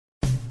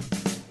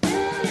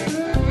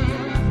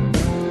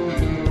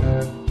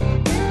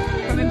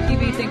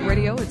Think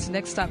Radio, it's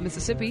Next Stop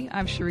Mississippi.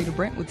 I'm Sharita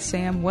Brent with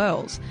Sam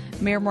Wells.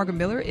 Mayor Margaret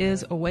Miller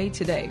is away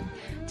today.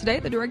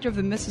 Today, the director of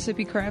the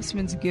Mississippi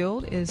Craftsmen's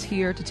Guild is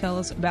here to tell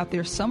us about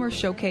their summer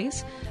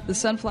showcase, the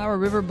Sunflower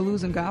River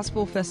Blues and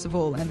Gospel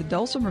Festival, and the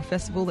Dulcimer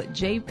Festival at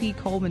J.P.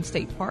 Coleman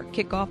State Park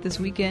kick off this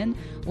weekend.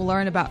 We'll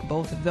learn about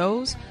both of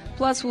those.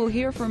 Plus, we'll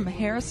hear from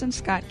Harrison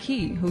Scott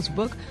Key, whose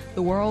book,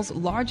 The World's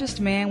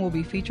Largest Man, will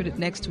be featured at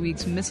next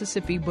week's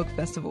Mississippi Book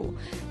Festival.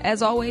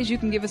 As always, you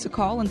can give us a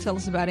call and tell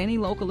us about any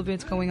local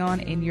events going on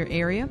in your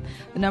area.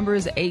 The number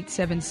is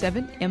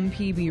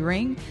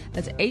 877-MPB-RING.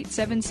 That's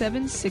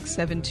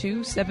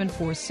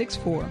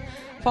 877-672-7464.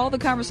 Follow the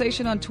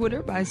conversation on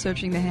Twitter by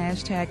searching the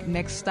hashtag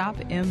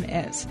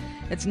NextStopMS.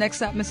 It's Next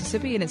Stop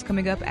Mississippi, and it's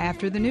coming up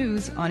after the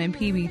news on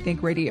MPB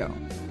Think Radio.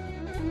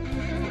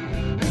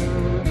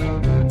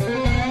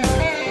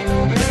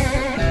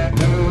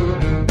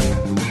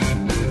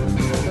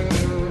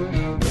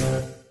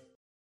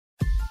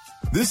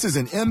 This is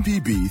an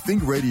MPB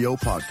Think Radio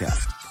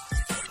podcast.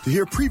 To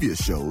hear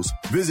previous shows,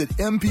 visit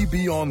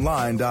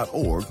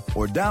mpbonline.org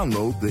or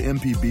download the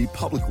MPB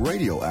Public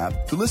Radio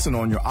app to listen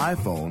on your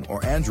iPhone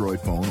or Android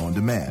phone on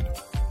demand.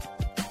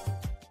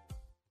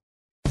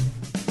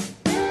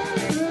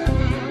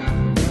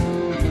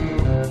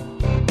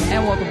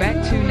 And welcome back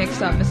to Next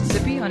Stop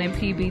Mississippi on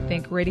MPB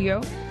Think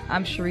Radio.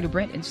 I'm Sharita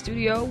Brent in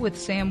studio with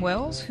Sam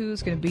Wells,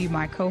 who's going to be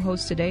my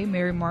co-host today.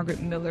 Mary Margaret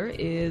Miller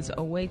is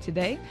away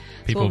today.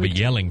 People will be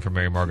yelling for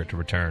Mary Margaret to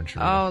return,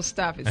 Sharita. Oh,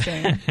 stop it,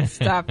 Sam.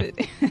 Stop it.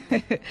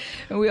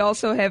 And we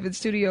also have in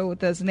studio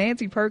with us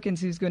Nancy Perkins,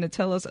 who's going to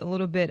tell us a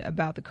little bit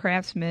about the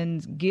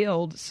Craftsmen's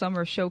Guild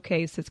Summer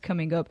Showcase that's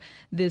coming up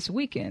this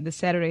weekend, this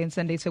Saturday and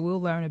Sunday, so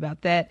we'll learn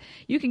about that.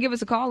 You can give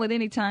us a call at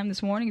any time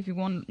this morning if you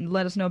want to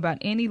let us know about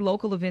any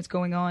local events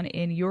going on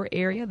in your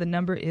area. The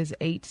number is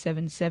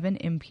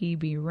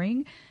 877-MPB-RING.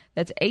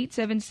 That's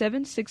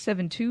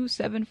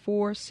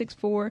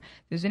 877-672-7464. If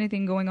there's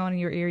anything going on in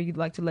your area you'd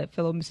like to let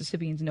fellow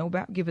Mississippians know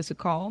about, give us a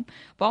call.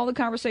 Follow the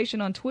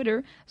conversation on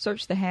Twitter.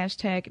 Search the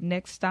hashtag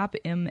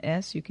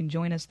NextStopMS. You can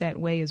join us that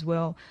way as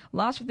well.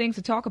 Lots of things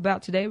to talk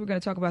about today. We're going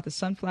to talk about the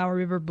Sunflower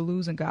River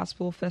Blues and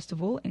Gospel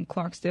Festival in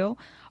Clarksdale.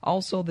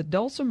 Also, the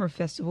Dulcimer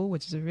Festival,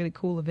 which is a really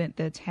cool event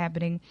that's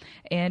happening.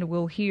 And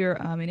we'll hear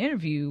an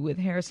interview with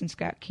Harrison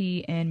Scott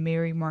Key and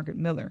Mary Margaret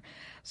Miller.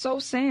 So,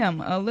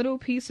 Sam, a little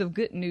piece of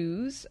good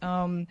news.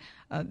 The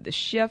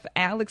chef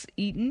Alex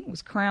Eaton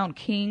was crowned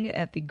king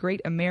at the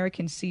Great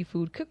American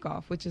Seafood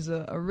Cook-Off, which is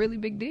a really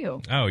big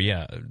deal. Oh,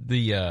 yeah.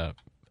 The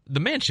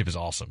manship is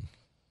awesome.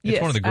 It's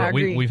yes, one of the I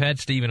agree. We've had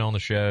Stephen on the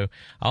show.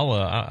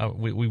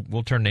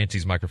 We'll turn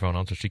Nancy's microphone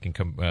on so she can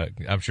come.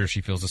 I'm sure she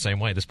feels the same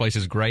way. This place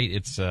is great.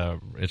 It's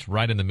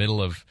right in the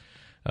middle of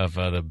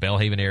the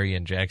Belhaven area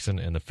in Jackson,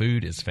 and the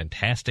food is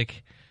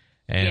fantastic.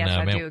 And, yes,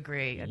 I man, do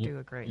agree.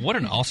 What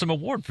an awesome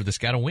award for this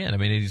guy to win. I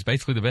mean, he's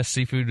basically the best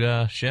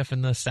seafood chef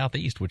in the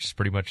Southeast, which is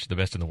pretty much the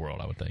best in the world,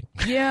 I would think.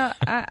 Yeah,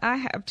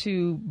 I have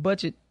to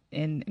budget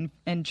and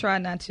try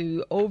not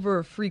to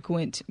over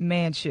frequent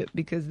manship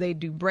because they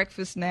do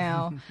breakfast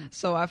now.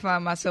 So I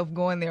find myself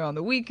going there on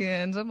the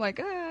weekends. I'm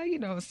like,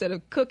 instead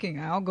of cooking,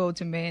 I'll go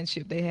to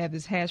manship. They have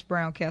this hash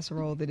brown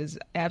casserole that is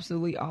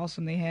absolutely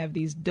awesome. They have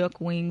these duck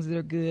wings that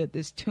are good.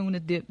 This tuna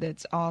dip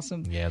that's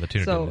awesome. Yeah, the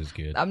tuna dip is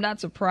good. I'm not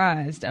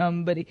surprised.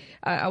 But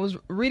I was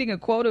reading a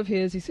quote of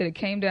his. He said it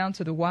came down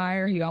to the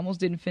wire. He almost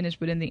didn't finish,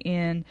 but in the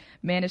end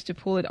managed to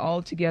pull it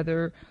all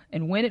together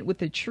and win it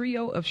with a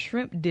trio of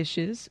shrimp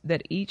dishes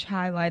that each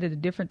highlighted a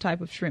different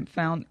type of shrimp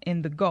found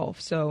in the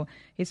Gulf. So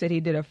he said he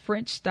did a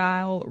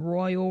French-style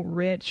royal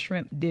red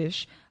shrimp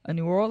dish, a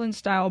New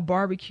Orleans-style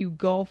barbecue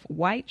Gulf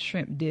white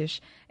shrimp dish,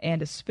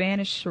 and a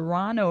Spanish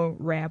serrano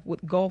wrap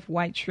with Gulf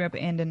white shrimp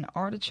and an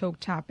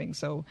artichoke topping.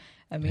 So,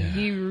 I mean,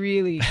 he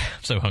really... I'm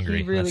so hungry.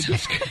 He really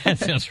that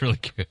sounds really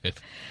good.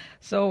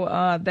 So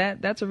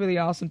that's a really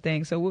awesome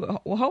thing. So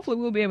hopefully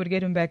we'll be able to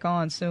get him back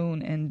on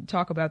soon and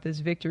talk about this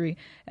victory.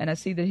 And I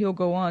see that he'll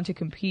go on to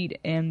compete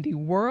in the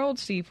World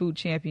Seafood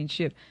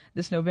Championship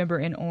this November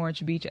in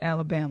Orange Beach,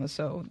 Alabama.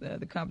 So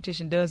the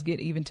competition does get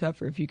even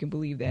tougher, if you can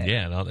believe that.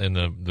 Yeah, and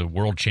the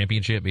World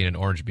Championship being in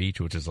Orange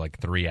Beach, which is like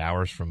 3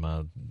 hours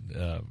from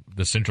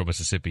the central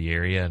Mississippi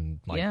area and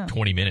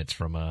 20 minutes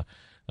from the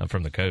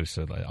coast.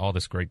 So all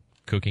this great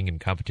cooking and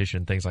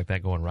competition, things like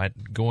that going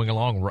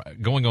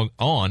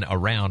on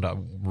around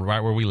right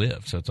where we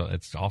live. So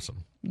it's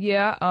awesome.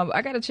 Yeah,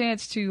 I got a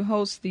chance to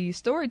host the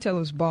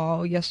Storytellers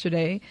Ball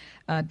yesterday,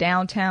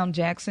 downtown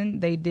Jackson.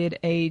 They did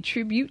a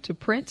tribute to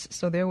Prince,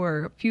 so there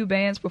were a few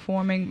bands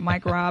performing.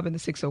 Mike Robb and the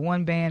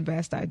 601 Band,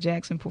 Basti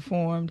Jackson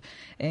performed,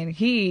 and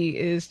he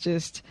is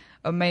just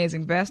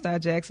amazing. Basti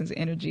Jackson's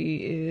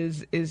energy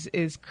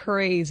is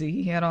crazy.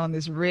 He had on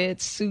this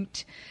red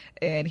suit,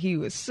 and he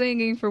was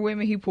singing for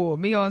women. He pulled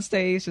me on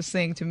stage to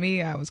sing to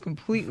me. I was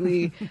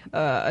completely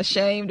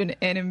ashamed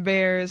and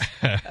embarrassed.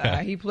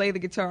 He played the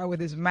guitar with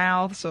his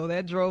mouth, so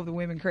that drove the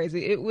women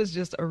crazy. It was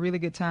just a really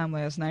good time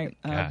last night.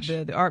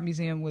 The art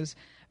museum was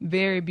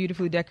very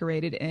beautifully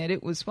decorated, and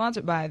it was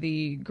sponsored by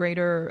the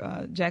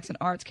Greater Jackson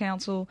Arts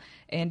Council,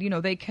 and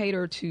they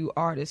cater to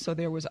artists, so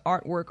there was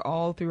artwork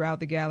all throughout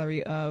the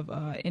gallery of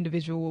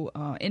individual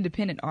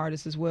independent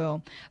artists as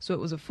well. So it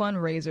was a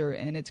fundraiser,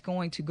 and it's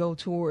going to go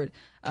toward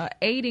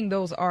aiding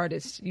those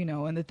artists,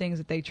 and the things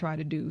that they try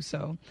to do.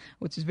 So,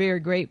 which is very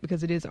great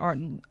because it is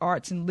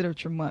arts and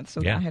literature month.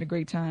 So I had a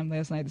great time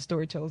last night at the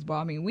Storytellers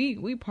Ball. I mean,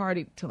 we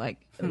partied to like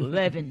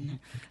 11.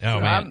 Oh, so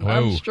man.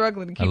 I'm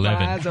struggling to keep 11.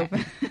 my eyes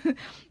open.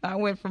 I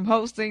went from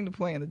hosting to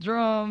playing the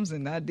drums,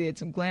 and I did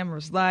some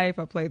Glamorous Life.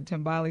 I played the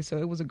timbali, so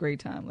it was a great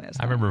time last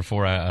night. I remember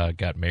before I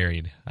got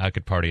married, I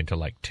could party until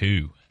like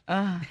 2.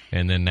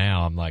 And then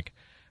now I'm like,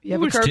 you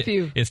have a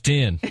curfew. It's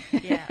 10.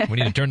 Yeah. We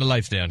need to turn the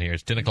lights down here.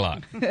 It's 10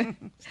 o'clock.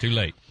 It's too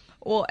late.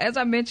 Well, as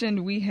I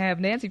mentioned, we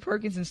have Nancy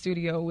Perkins in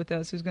studio with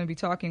us, who's going to be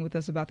talking with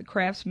us about the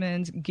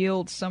Craftsmen's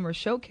Guild Summer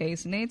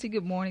Showcase. Nancy,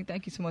 good morning.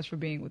 Thank you so much for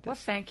being with us. Well,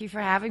 thank you for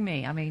having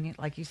me. I mean,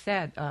 like you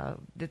said,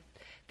 the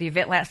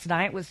event last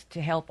night was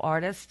to help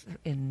artists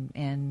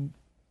and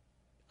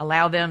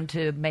allow them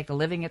to make a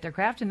living at their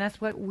craft, and that's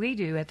what we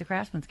do at the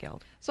Craftsmen's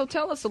Guild. So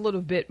tell us a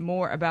little bit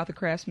more about the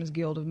Craftsmen's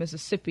Guild of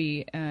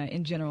Mississippi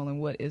in general, and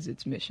what is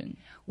its mission?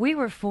 We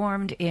were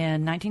formed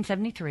in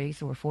 1973,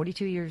 so we're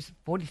 43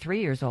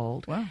 years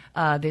old.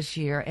 Wow. This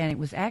year, and it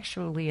was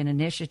actually an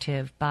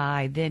initiative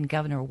by then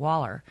Governor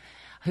Waller,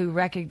 who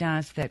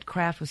recognized that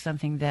craft was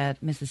something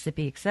that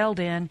Mississippi excelled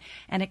in,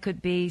 and it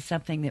could be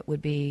something that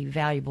would be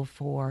valuable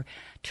for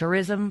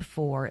tourism,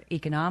 for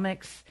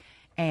economics.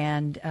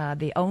 And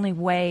the only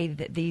way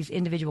that these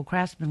individual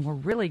craftsmen were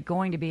really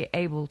going to be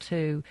able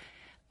to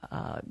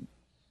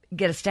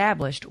get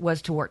established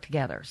was to work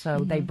together. So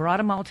they brought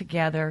them all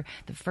together.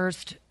 The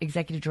first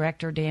executive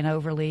director, Dan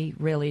Overly,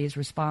 really is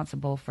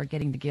responsible for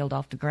getting the guild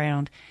off the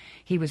ground.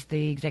 He was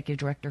the executive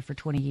director for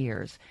 20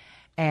 years.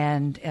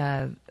 And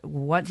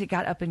once it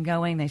got up and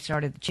going, they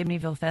started the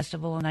Chimneyville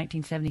Festival in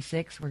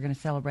 1976. We're going to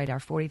celebrate our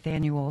 40th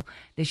annual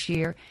this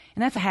year.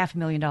 And that's a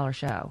 $500,000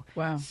 show.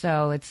 Wow.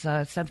 So it's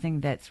something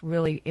that's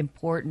really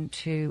important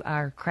to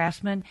our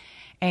craftsmen.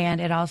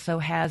 And it also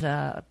has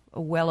a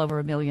well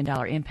over $1 million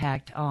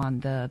impact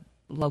on the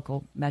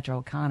local metro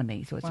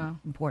economy. So it's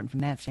important from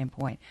that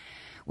standpoint.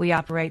 We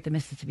operate the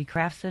Mississippi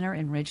Craft Center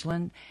in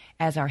Ridgeland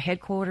as our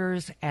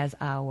headquarters, as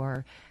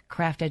our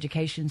craft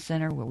education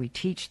center, where we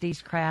teach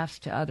these crafts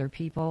to other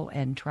people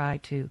and try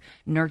to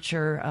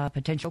nurture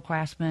potential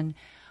craftsmen.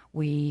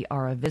 We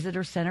are a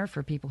visitor center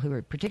for people who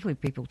are, particularly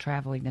people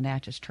traveling the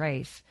Natchez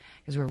Trace,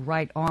 because we're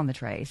right on the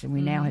Trace. And we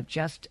now have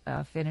just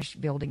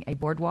finished building a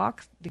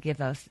boardwalk to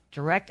give us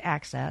direct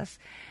access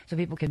so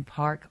people can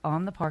park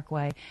on the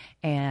parkway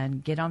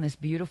and get on this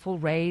beautiful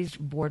raised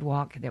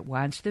boardwalk that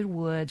winds through the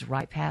woods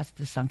right past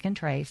the sunken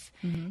Trace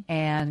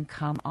and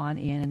come on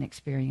in and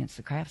experience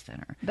the craft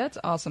center. That's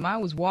awesome. I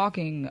was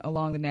walking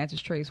along the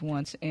Natchez Trace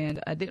once,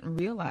 and I didn't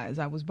realize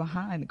I was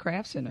behind the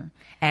craft center.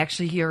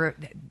 Actually,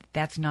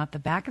 that's not the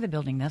back of the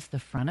building. That's the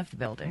front of the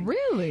building.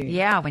 Really?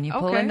 Yeah. When you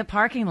pull Okay. in the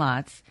parking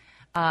lots,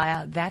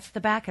 that's the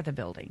back of the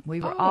building.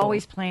 We were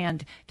always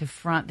planned to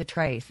front the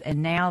Trace,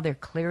 and now they're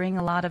clearing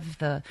a lot of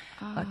the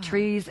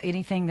trees.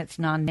 Anything that's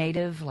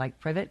non-native, like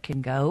privet,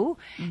 can go,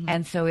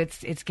 and so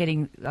it's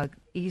getting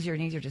easier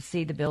and easier to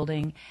see the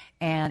building,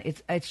 and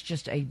it's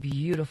just a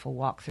beautiful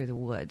walk through the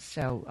woods.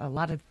 So a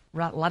lot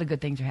of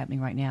good things are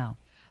happening right now.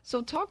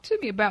 So talk to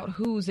me about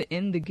who's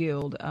in the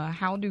guild.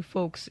 How do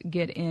folks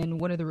get in?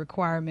 What are the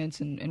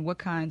requirements, and what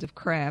kinds of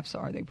crafts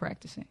are they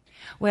practicing?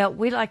 Well,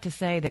 we like to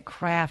say that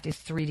craft is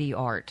 3D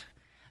art.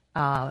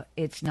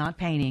 It's not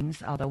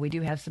paintings, although we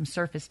do have some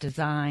surface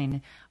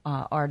design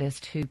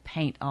artists who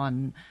paint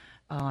on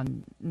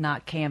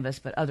not canvas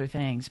but other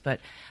things. But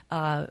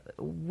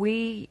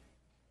we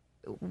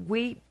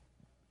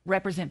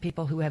represent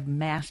people who have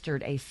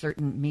mastered a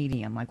certain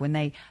medium. Like when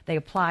they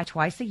apply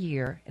twice a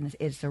year, and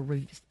it's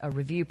a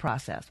review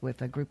process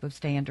with a group of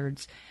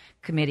standards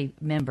committee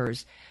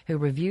members who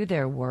review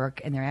their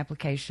work and their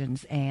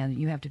applications, and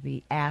you have to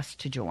be asked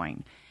to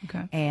join.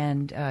 Okay.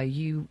 And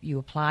you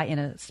apply in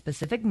a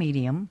specific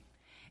medium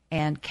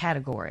and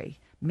category.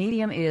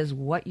 Medium is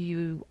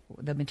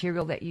the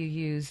material that you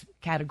use.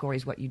 Category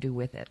is what you do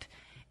with it.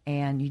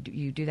 And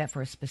you do that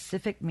for a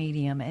specific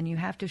medium, and you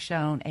have to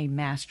show a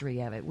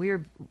mastery of it. We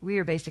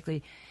are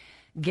basically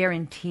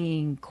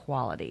guaranteeing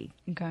quality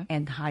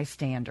and high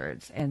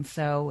standards, and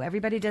so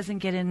everybody doesn't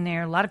get in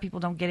there. A lot of people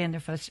don't get in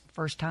there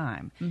first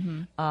time,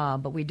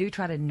 but we do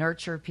try to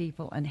nurture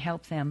people and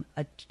help them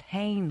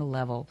attain the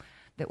level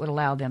that would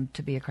allow them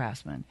to be a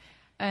craftsman.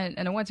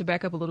 And I want to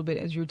back up a little bit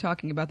as you were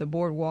talking about the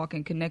boardwalk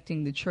and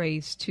connecting the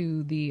Trace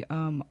to the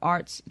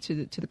arts,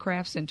 to the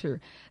craft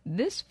center.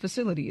 This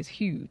facility is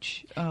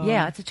huge.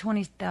 Yeah, it's a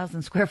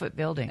 20,000 square foot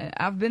building.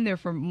 I've been there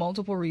for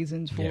multiple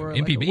reasons for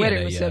MPB like a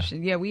wedding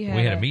reception. Yeah, we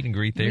had a meet and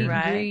greet there. Meet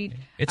and greet.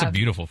 It's a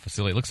beautiful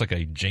facility. It looks like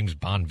a James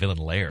Bond villain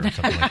lair or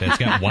something like that. It's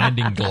got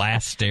winding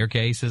glass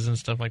staircases and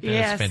stuff like that.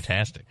 Yes. It's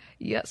fantastic.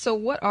 Yeah. So,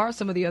 what are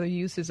some of the other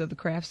uses of the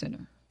craft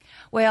center?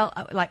 Well,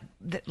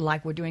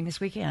 like we're doing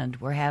this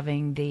weekend, we're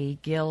having the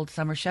Guild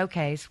Summer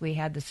Showcase. We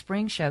had the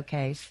Spring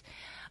Showcase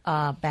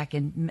back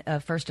in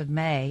 1st of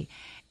May.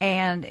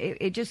 And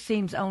it just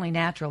seems only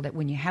natural that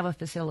when you have a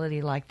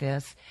facility like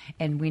this,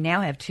 and we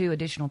now have 2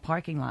 additional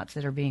parking lots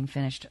that are being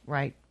finished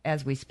right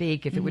as we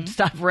speak, if it would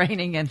stop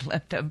raining and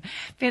let them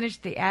finish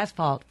the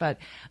asphalt. But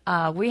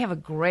we have a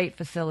great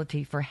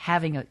facility for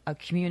having a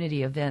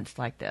community events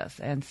like this.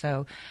 And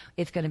so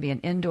it's going to be an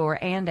indoor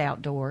and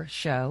outdoor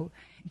show.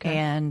 Okay.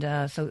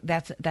 And so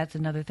that's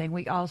another thing.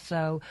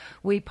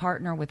 We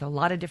partner with a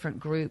lot of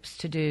different groups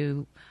to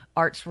do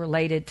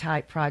arts-related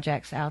type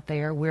projects out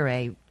there.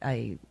 We're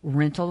a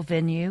rental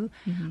venue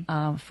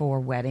for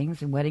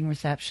weddings and wedding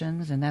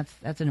receptions, and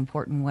that's an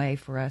important way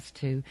for us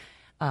to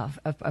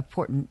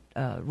important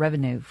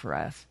revenue for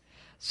us.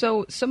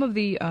 So some of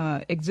the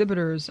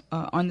exhibitors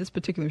on this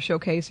particular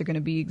showcase are going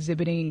to be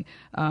exhibiting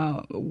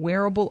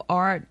wearable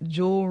art,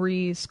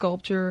 jewelry,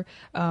 sculpture,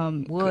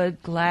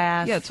 wood,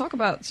 glass. Yeah, talk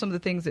about some of the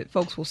things that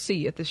folks will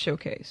see at this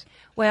showcase.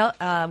 Well,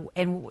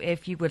 and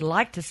if you would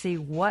like to see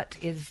what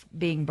is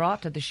being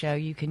brought to the show,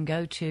 you can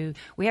go to,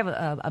 we have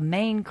a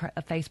main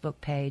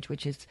Facebook page,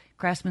 which is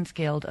Craftsman's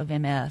Guild of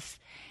MS.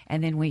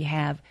 And then we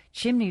have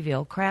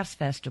Chimneyville Crafts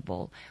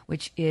Festival,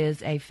 which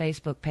is a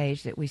Facebook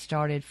page that we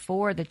started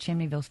for the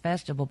Chimneyville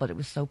Festival, but it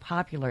was so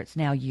popular it's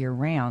now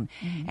year-round.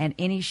 And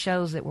any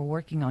shows that we're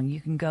working on,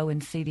 you can go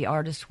and see. The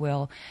artists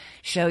will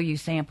show you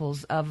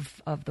samples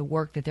of the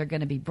work that they're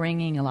going to be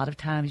bringing. A lot of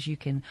times you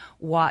can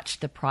watch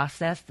the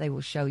process. They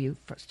will show you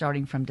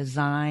starting from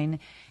design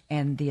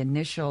and the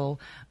initial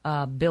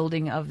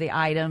building of the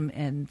item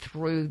and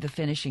through the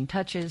finishing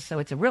touches. So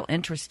it's a real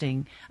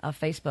interesting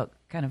Facebook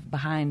kind of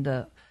behind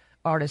the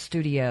artist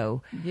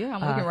studio. Yeah,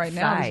 I'm looking right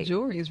now. Site. This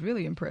jewelry is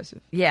really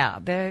impressive. Yeah,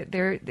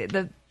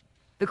 the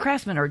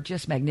craftsmen are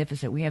just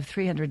magnificent. We have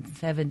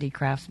 370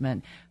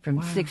 craftsmen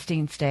from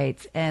 16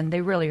 states, and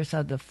they really are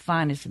some of the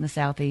finest in the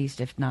Southeast,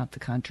 if not the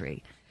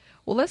country.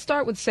 Well, let's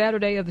start with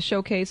Saturday of the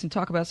showcase and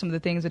talk about some of the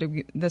things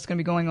that's going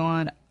to be going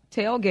on.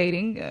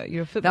 Tailgating,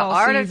 your football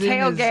season. The art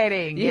season of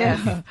tailgating,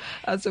 yes.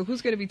 So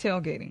who's going to be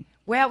tailgating?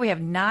 Well, we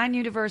have 9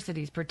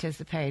 universities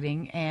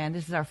participating, and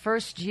this is our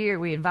first year.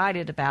 We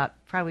invited about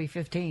probably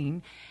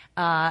 15,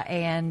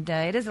 and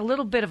it is a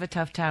little bit of a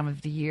tough time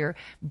of the year,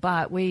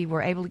 but we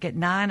were able to get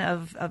 9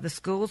 of the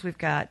schools. We've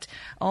got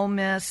Ole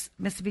Miss,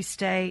 Mississippi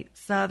State,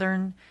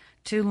 Southern,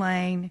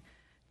 Tulane,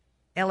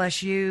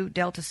 LSU,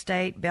 Delta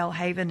State,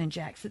 Belhaven, and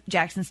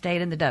Jackson State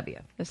in the W.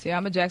 Let's see,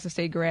 I'm a Jackson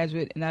State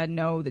graduate, and I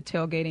know that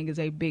tailgating is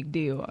a big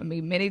deal. I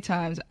mean, many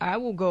times I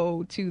will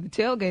go to the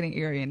tailgating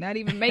area and not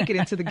even make it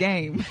into the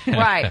game.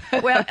 Right.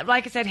 Well,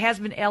 like I said, it has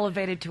been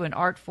elevated to an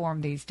art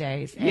form these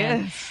days. And,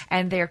 yes.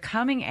 And they're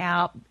coming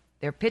out.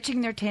 They're pitching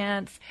their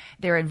tents.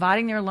 They're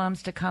inviting their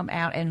alums to come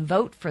out and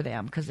vote for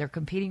them because they're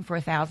competing for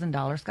a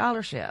 $1,000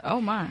 scholarship. Oh,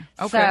 my.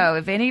 Okay. So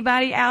if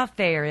anybody out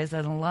there is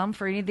an alum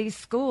for any of these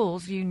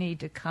schools, you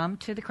need to come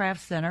to the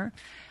Craft Center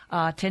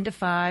 10 to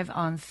 5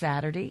 on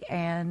Saturday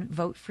and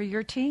vote for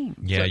your team.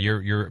 Yeah,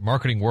 your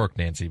marketing worked,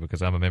 Nancy,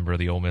 because I'm a member of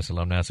the Ole Miss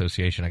Alumni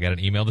Association. I got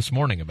an email this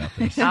morning about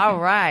this. All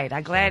right.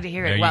 I'm glad to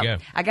hear it. There you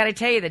go. I got to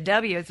tell you, the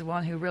W is the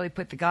one who really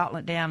put the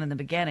gauntlet down in the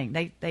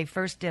beginning. They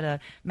first did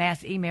a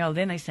mass email,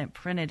 then they sent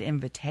printed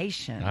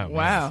invitation. Oh,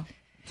 wow.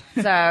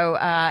 So,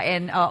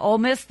 and Ole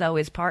Miss, though,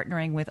 is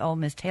partnering with Ole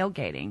Miss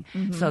Tailgating,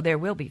 so there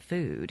will be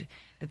food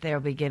that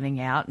they'll be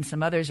giving out, and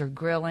some others are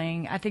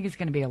grilling. I think it's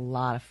going to be a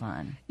lot of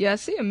fun. Yeah, I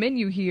see a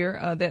menu here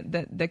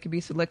that could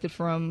be selected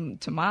from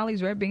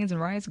tamales, red beans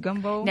and rice,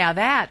 gumbo.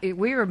 Now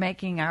we were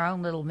making our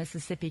own little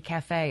Mississippi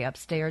cafe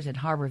upstairs in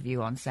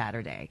Harborview on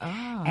Saturday.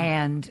 Oh.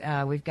 And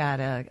we've got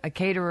a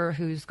caterer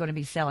who's going to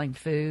be selling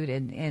food,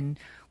 and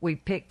we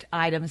picked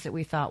items that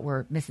we thought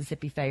were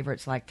Mississippi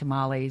favorites like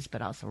tamales,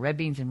 but also red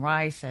beans and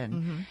rice,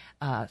 and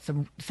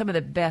some of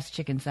the best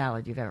chicken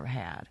salad you've ever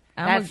had.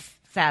 That's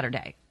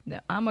Saturday.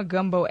 I'm a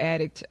gumbo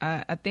addict.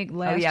 I think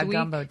last week.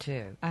 Gumbo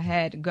too. I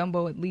had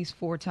gumbo at least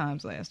 4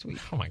 times last week.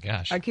 Oh my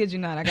gosh! I kid you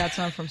not. I got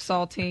some from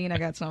Saltine. I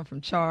got some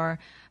from Char.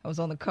 I was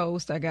on the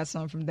coast. I got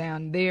some from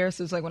down there.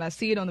 So it's like when I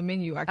see it on the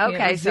menu, I can't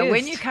resist. So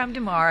when you come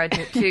tomorrow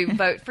to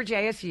vote for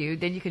JSU,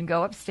 then you can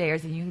go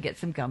upstairs and you can get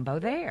some gumbo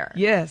there.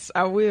 Yes,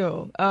 I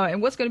will.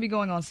 And what's going to be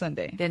going on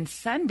Sunday? Then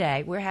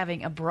Sunday we're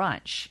having a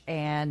brunch,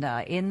 and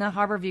in the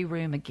Harborview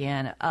room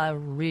again, a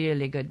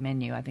really good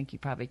menu. I think you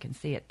probably can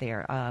see it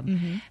there.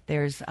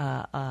 There's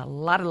a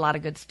lot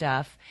of good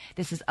stuff.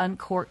 This is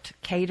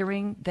Uncorked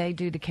Catering. They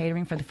do the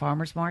catering for the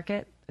farmers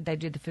market. They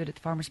do the food at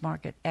the farmers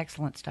market.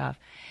 Excellent stuff.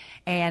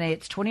 And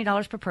it's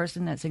 $20 per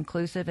person. That's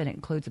inclusive, and it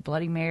includes a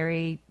Bloody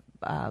Mary,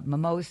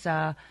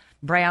 mimosa,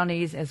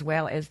 brownies, as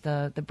well as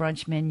the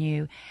brunch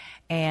menu.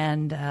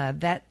 And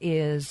that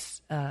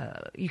is,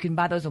 you can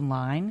buy those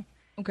online.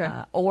 Okay.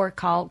 Or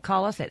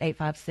call us at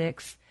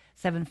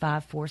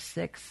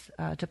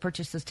 856-7546 to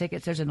purchase those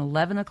tickets. There's an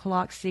 11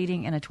 o'clock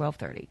seating and a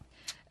 12:30.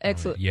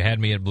 Excellent. You had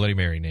me at Bloody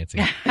Mary, Nancy.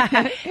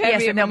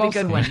 Yes, and there'll be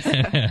good ones.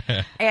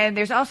 And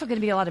there's also going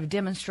to be a lot of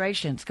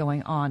demonstrations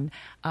going on,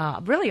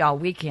 really all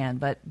weekend,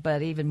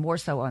 but even more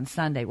so on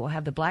Sunday. We'll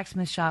have the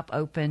blacksmith shop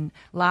open.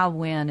 Lyle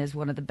Wynn is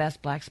one of the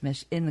best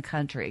blacksmiths in the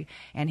country,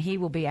 and he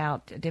will be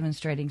out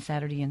demonstrating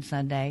Saturday and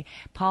Sunday.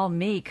 Paul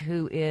Meek,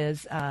 who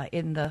is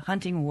in the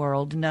hunting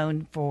world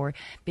known for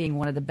being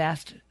one of the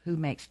best who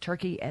makes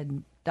turkey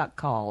and duck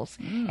calls,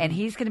 and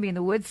he's going to be in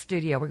the Wood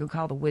Studio. We're going to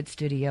call the Wood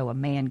Studio a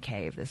man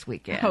cave this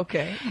weekend.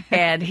 Okay.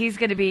 And he's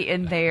going to be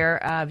in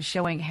there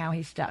showing how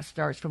he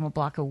starts from a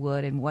block of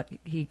wood and what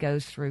he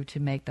goes through to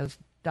make those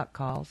duck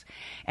calls.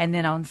 And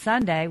then on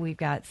Sunday, we've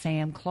got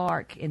Sam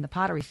Clark in the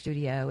Pottery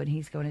Studio, and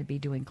he's going to be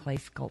doing clay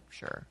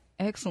sculpture.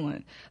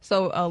 Excellent.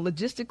 So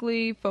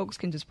logistically, folks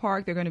can just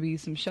park. There are going to be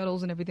some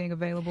shuttles and everything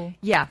available?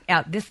 Yeah.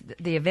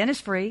 The event is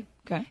free.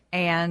 Okay.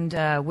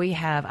 And we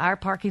have our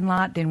parking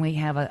lot. Then we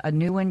have a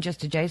new one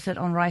just adjacent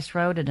on Rice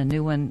Road, and a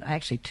new one,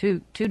 actually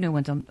two new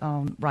ones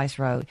on Rice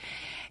Road.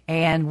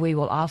 And we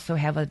will also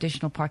have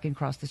additional parking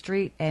across the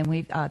street. And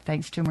we,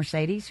 thanks to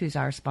Mercedes, who's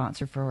our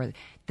sponsor for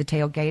the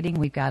tailgating,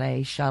 we've got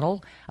a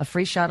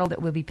free shuttle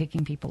that will be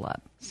picking people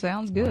up.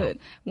 Sounds good.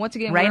 Once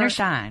again, rain or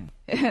shine.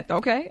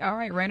 Okay. All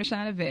right. Rain or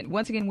shine event.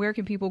 Once again, where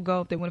can people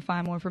go if they want to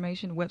find more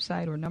information?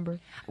 Website or number?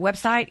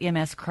 Website,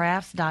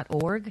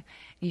 mscrafts.org.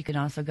 You can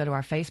also go to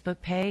our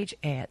Facebook page.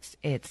 It's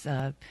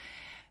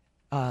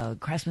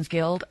Craftsman's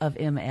Guild of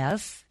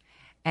MS.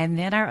 And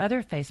then our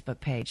other Facebook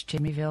page,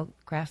 Chimneyville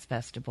Crafts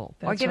Festival.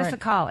 Or give us a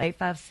call,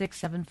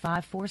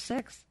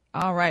 856-7546.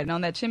 All right, and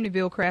on that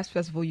Chimneyville Crafts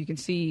Festival, you can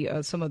see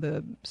some of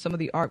the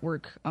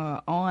artwork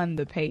on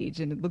the page,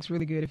 and it looks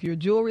really good. If you're a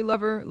jewelry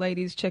lover,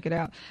 ladies, check it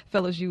out.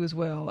 Fellas, you as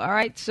well. All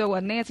right, so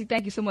Nancy,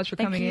 thank you so much for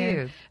coming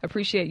in.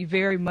 Appreciate you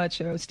very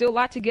much. Still a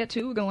lot to get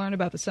to. We're going to learn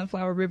about the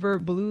Sunflower River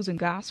Blues and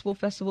Gospel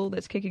Festival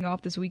that's kicking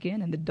off this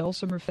weekend, and the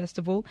Dulcimer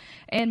Festival.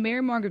 And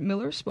Mary Margaret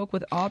Miller spoke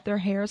with author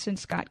Harrison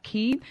Scott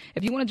Key.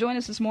 If you want to join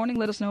us this morning,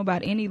 let us know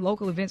about any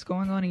local events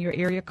going on in your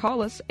area.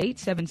 Call us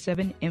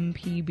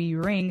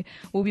 877-MPB-RING.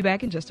 We'll be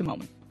back in just a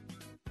moment.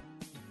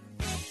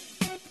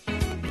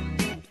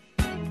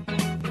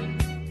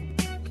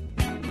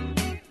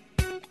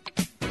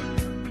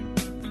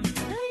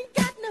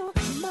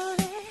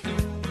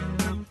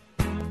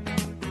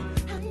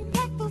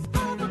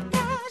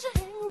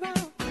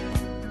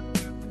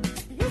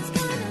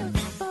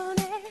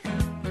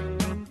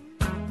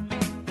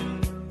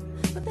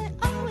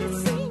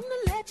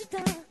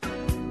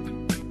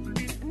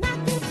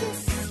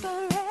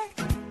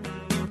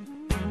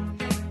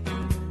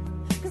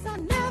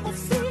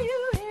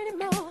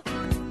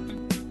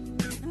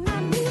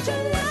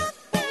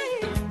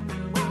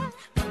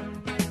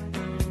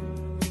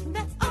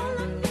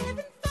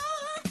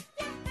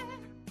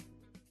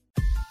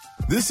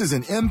 This is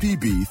an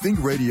MPB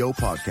Think Radio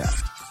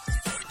podcast.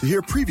 To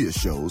hear previous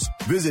shows,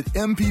 visit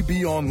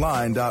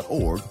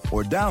mpbonline.org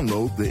or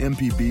download the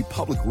MPB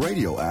Public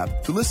Radio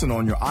app to listen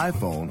on your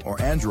iPhone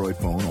or Android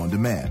phone on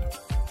demand.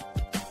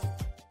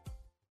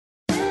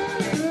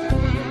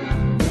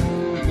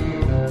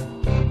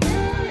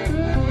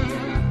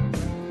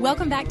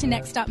 Welcome back to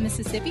Next Stop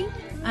Mississippi.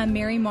 I'm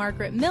Mary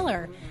Margaret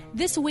Miller.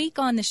 This week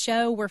on the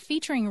show, we're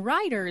featuring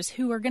writers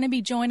who are going to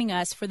be joining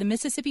us for the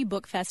Mississippi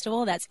Book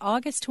Festival. That's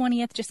August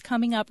 20th, just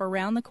coming up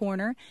around the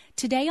corner.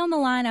 Today on the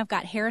line, I've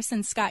got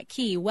Harrison Scott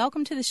Key.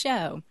 Welcome to the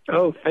show.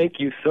 Oh, thank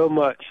you so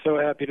much. So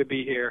happy to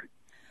be here.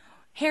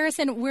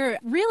 Harrison, we're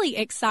really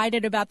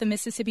excited about the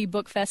Mississippi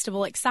Book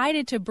Festival,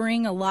 excited to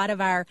bring a lot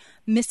of our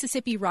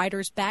Mississippi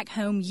writers back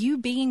home. You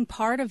being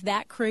part of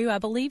that crew, I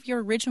believe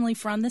you're originally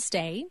from the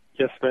state.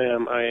 Yes,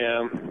 ma'am, I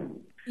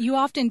am. You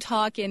often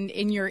talk in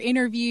your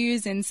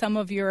interviews and some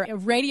of your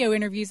radio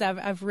interviews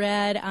I've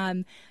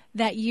read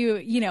that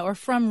you are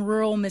from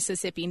rural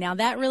Mississippi. Now,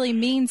 that really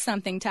means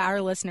something to our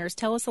listeners.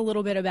 Tell us a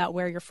little bit about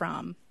where you're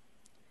from.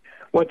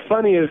 What's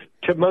funny is,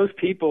 to most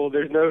people,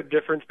 there's no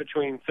difference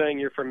between saying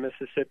you're from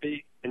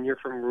Mississippi and you're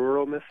from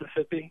rural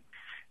Mississippi.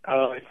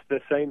 It's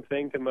the same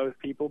thing to most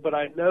people. But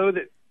I know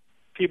that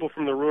people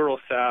from the rural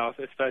South,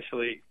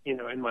 especially,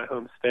 in my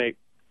home state,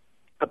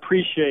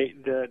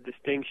 appreciate the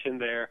distinction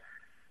there.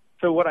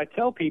 So what I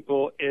tell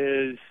people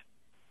is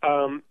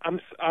I'm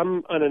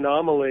an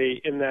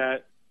anomaly in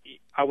that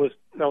I was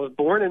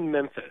born in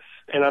Memphis,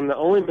 and I'm the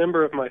only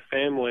member of my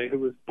family who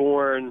was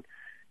born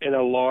in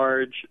a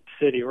large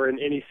city, or in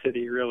any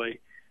city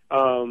really.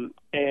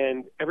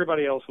 And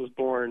everybody else was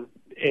born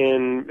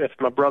if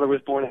my brother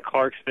was born in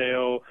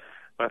Clarksdale,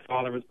 my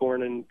father was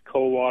born in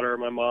Coldwater,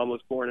 my mom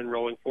was born in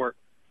Rolling Fork.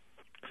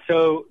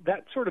 So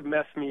that sort of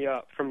messed me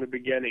up from the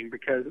beginning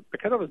because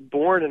I was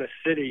born in a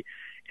city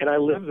and I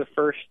lived the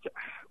first,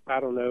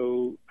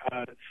 7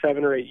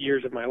 or 8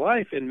 years of my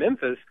life in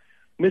Memphis.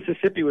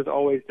 Mississippi was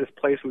always this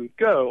place we would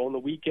go. On the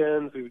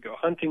weekends, we would go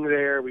hunting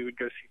there. We would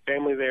go see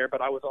family there.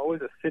 But I was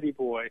always a city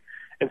boy.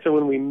 And so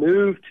when we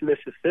moved to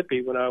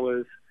Mississippi when I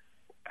was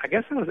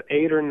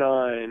 8 or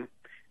 9, it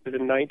was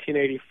in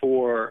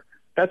 1984,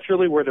 that's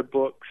really where the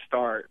book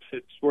starts.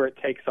 It's where it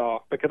takes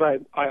off because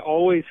I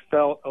always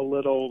felt a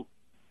little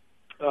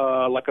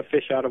like a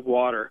fish out of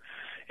water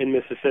in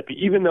Mississippi,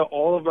 even though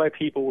all of my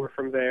people were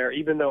from there,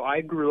 even though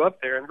I grew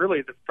up there. And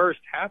really the first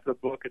half of the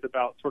book is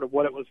about sort of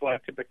what it was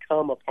like to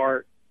become a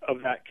part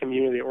of that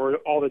community, or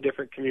all the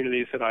different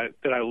communities that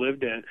I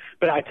lived in.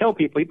 But I tell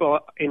people,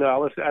 you know, I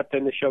was at the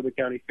Neshoba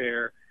County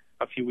Fair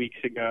a few weeks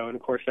ago, and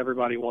of course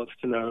everybody wants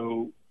to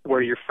know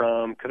where you're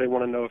from, because they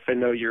want to know if they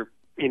know your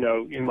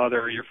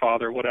mother or your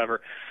father or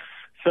whatever.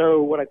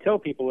 So what I tell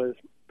people is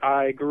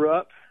I grew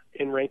up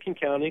in Rankin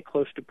County,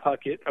 close to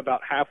Puckett, about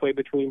halfway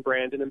between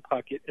Brandon and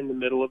Puckett, in the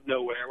middle of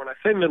nowhere. When I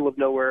say middle of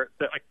nowhere,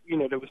 there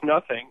was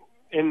nothing.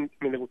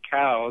 There were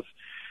cows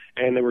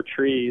and there were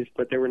trees,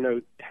 but there were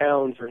no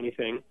towns or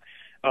anything.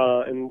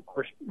 And of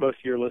course, most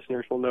of your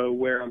listeners will know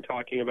where I'm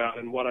talking about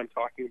and what I'm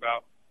talking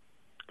about.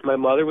 My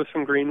mother was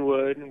from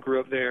Greenwood and grew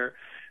up there.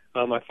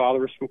 My father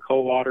was from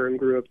Coldwater and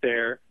grew up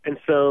there. And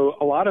so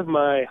a lot of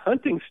my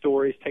hunting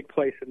stories take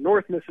place in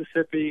North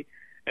Mississippi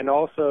and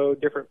also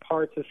different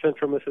parts of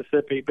Central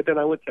Mississippi. But then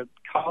I went to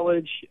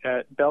college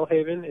at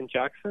Belhaven in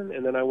Jackson,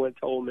 and then I went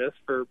to Ole Miss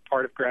for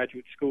part of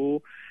graduate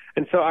school.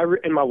 And so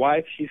and my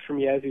wife, she's from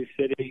Yazoo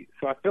City,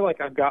 so I feel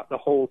like I've got the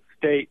whole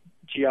state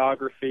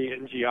geography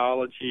and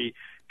geology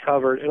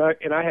covered.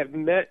 And I have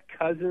met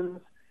cousins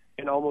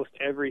in almost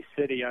every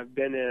city I've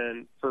been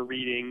in for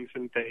readings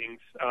and things.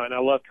 And I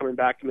love coming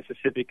back to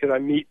Mississippi because I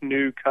meet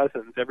new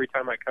cousins every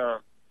time I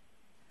come.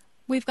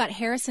 We've got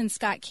Harrison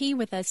Scott Key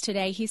with us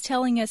today. He's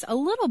telling us a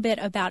little bit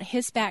about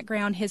his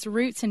background, his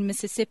roots in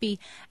Mississippi,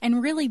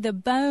 and really the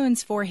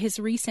bones for his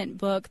recent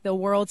book, The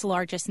World's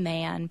Largest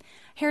Man.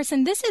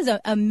 Harrison, this is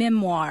a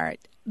memoir,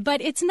 but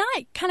it's not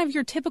kind of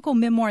your typical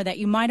memoir that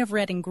you might have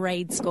read in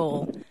grade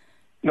school.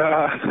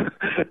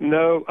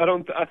 No, I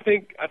don't. I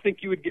think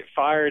you would get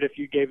fired if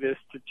you gave this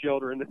to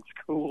children in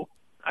school.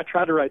 I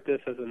tried to write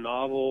this as a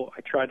novel.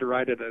 I tried to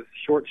write it as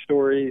short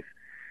stories.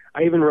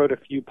 I even wrote a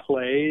few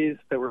plays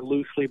that were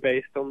loosely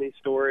based on these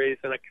stories,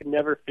 and I could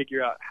never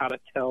figure out how to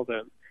tell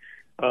them.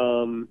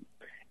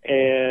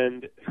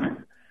 And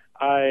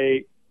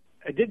I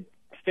did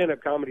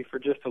stand-up comedy for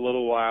just a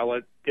little while.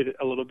 I did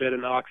a little bit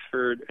in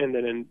Oxford and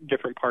then in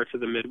different parts of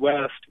the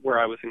Midwest where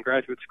I was in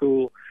graduate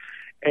school.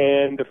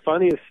 And the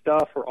funniest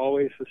stuff were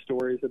always the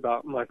stories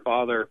about my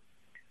father,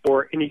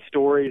 or any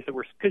stories that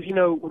were, because,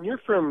 when you're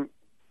from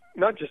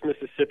not just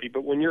Mississippi,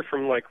 but when you're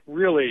from like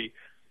really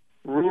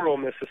rural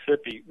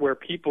Mississippi, where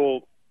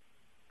people,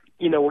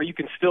 where you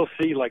can still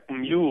see like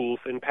mules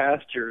in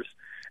pastures,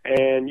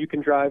 and you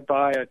can drive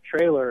by a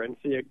trailer and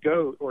see a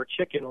goat or a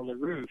chicken on the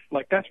roof.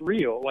 Like, that's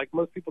real. Like,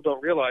 most people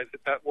don't realize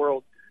that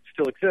world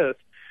still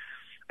exists.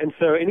 And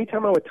so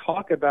anytime I would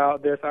talk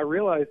about this, I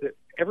realized that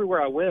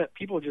everywhere I went,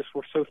 people just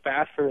were so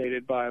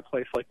fascinated by a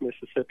place like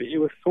Mississippi. It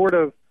was sort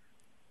of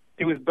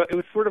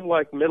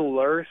like Middle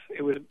Earth.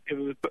 It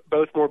was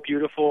both more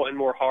beautiful and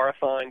more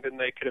horrifying than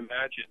they could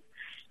imagine.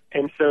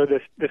 And so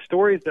the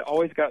stories that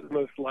always got the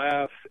most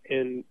laughs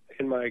in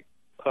my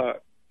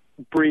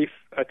brief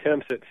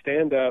attempts at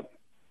stand-up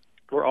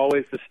were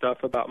always the stuff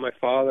about my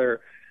father,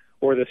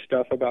 or the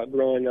stuff about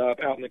growing up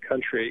out in the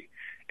country.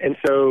 And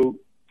so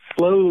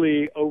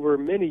slowly, over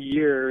many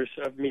years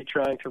of me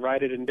trying to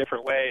write it in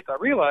different ways, I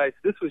realized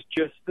this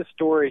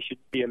story should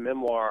be a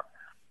memoir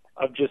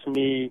of just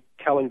me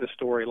telling the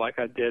story like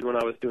I did when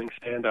I was doing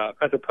stand-up,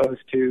 as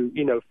opposed to,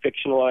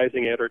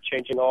 fictionalizing it or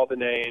changing all the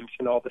names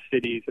and all the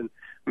cities and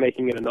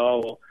making it a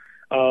novel.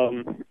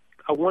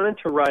 I wanted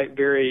to write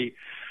very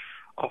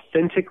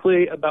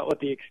authentically about what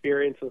the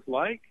experience was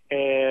like.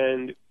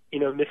 And,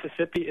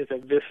 Mississippi is a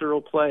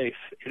visceral place.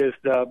 It is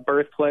the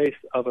birthplace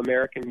of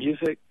American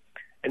music,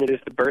 and it is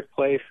the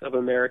birthplace of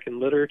American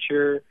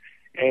literature,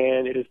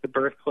 and it is the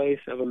birthplace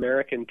of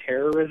American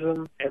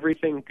terrorism.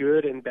 Everything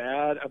good and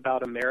bad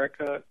about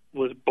America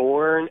was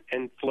born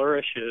and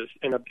flourishes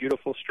in a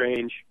beautiful,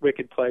 strange,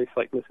 wicked place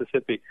like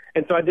Mississippi.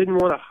 And so I didn't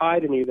want to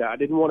hide any of that. I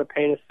didn't want to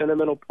paint a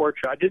sentimental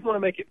portrait. I didn't want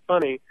to make it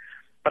funny,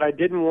 but I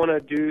didn't want to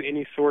do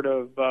any sort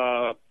of,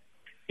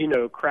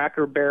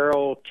 Cracker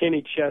Barrel,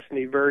 Kenny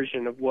Chesney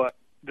version of what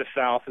the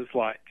South is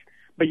like.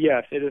 But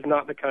yes, it is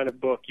not the kind of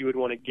book you would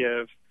want to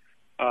give.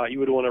 You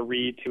would want to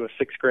read to a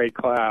sixth grade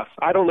class.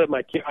 I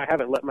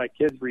haven't let my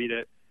kids read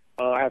it.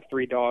 I have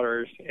 3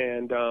 daughters,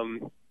 and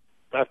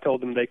I've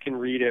told them they can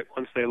read it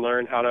once they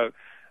learn how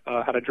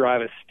to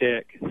drive a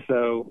stick.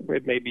 So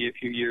it may be a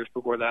few years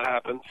before that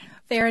happens.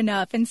 Fair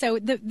enough. And so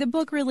the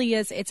book really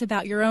it's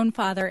about your own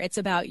father. It's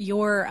about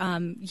your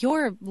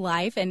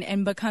life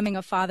and becoming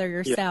a father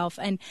yourself.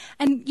 Yeah.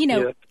 And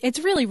yeah. It's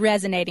really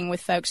resonating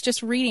with folks.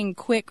 Just reading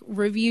quick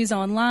reviews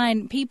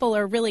online, people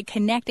are really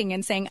connecting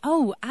and saying,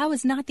 oh, I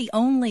was not the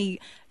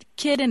only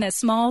kid in a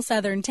small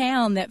southern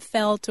town that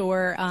felt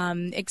or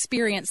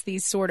experienced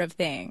these sort of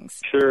things.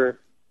 Sure.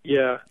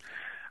 Yeah.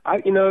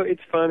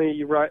 It's funny.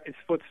 You're right. It's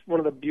what's one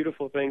of the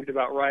beautiful things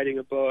about writing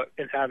a book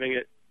and having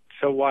it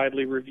so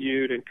widely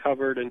reviewed and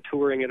covered and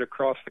touring it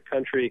across the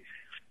country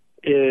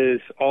is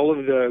all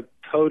of the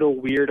total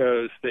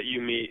weirdos that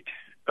you meet.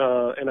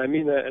 And I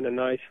mean that in a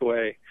nice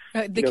way.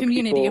 The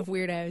community of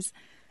weirdos.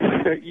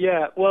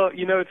 Yeah. Well,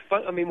 it's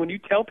fun. I mean, when you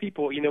tell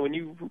people, when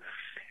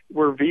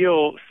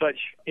reveal such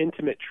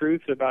intimate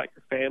truths about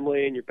your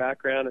family and your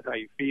background and how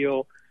you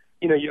feel,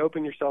 you know, you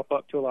open yourself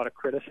up to a lot of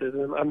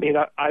criticism. I mean,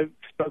 I've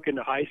spoken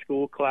to high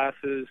school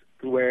classes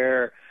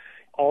where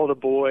all the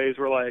boys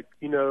were like,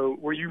 you know,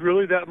 were you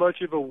really that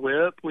much of a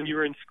wimp when you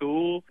were in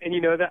school? And, you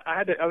know, that I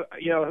had to,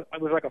 you know,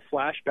 it was like a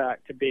flashback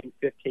to being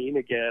 15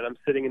 again. I'm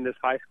sitting in this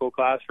high school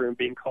classroom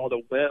being called a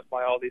wimp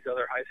by all these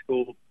other high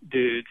school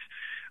dudes.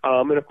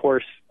 And of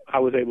course, I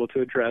was able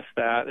to address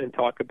that and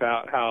talk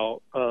about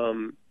how,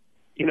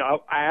 you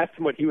know, I asked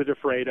him what he was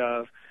afraid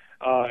of.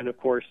 And of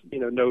course, you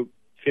know, no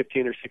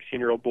 15 or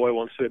 16-year-old boy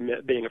wants to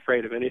admit being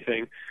afraid of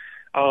anything.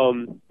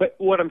 But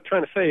what I'm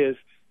trying to say is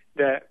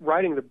that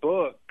writing the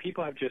book,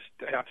 people have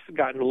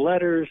gotten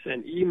letters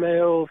and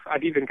emails.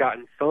 I've even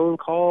gotten phone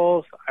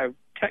calls. I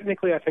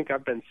think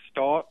I've been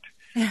stalked.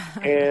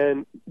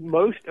 And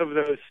most of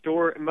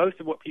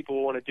what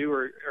people want to do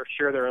are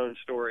share their own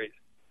stories.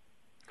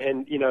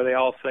 And, you know, they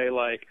all say,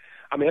 like,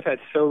 I mean, I've had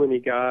so many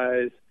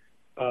guys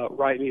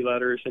write me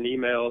letters and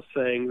emails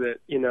saying that,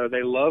 you know,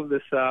 they love the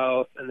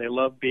South and they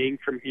love being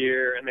from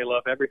here and they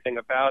love everything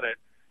about it,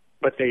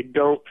 but they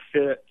don't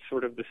fit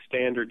sort of the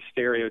standard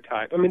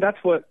stereotype. I mean,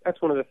 that's one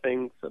of the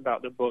things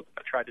about the book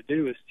I tried to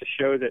do, is to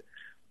show that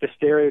the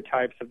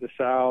stereotypes of the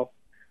South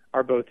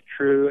are both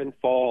true and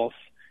false,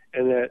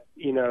 and that,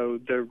 you know,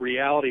 the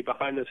reality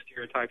behind those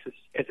stereotypes is,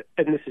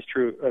 and this is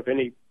true of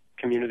any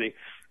community,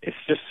 it's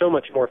just so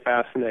much more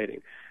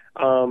fascinating.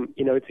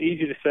 You know, it's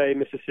easy to say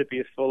Mississippi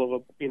is full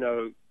of, you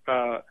know,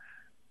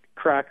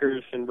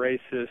 crackers and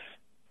racists,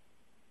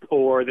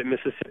 or that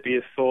Mississippi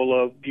is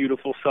full of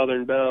beautiful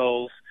Southern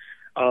belles,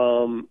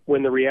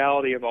 when the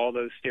reality of all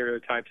those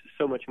stereotypes is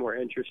so much more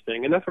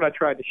interesting. And that's what I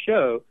tried to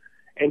show.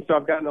 And so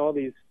I've gotten all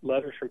these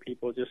letters from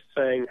people just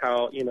saying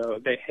how, you know,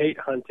 they hate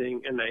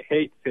hunting and they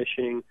hate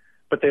fishing,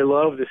 but they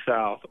love the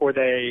South, or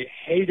they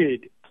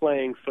hated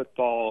playing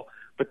football,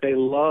 but they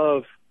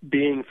love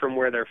being from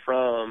where they're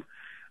from.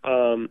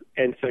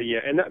 And so, yeah,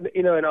 and that,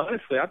 you know, and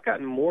honestly, I've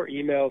gotten more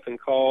emails and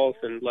calls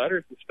and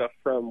letters and stuff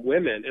from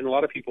women. And a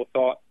lot of people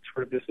thought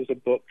sort of this was a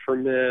book for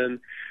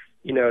men.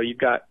 You know, you've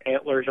got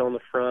antlers on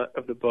the front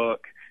of the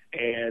book,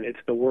 and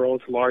it's the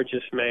world's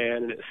largest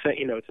man. And it's,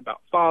 you know, it's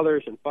about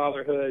fathers and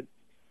fatherhood.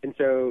 And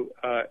so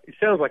it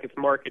sounds like it's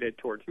marketed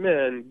towards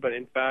men, but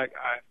in fact,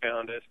 I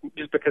found it's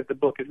just because the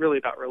book is really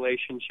about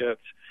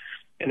relationships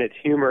and it's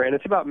humor, and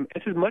it's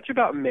as much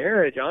about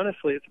marriage.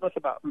 Honestly, it's as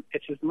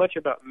much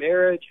about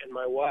marriage and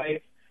my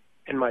wife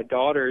and my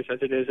daughters as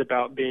it is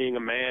about being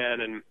a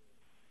man and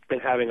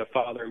having a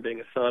father and being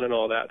a son and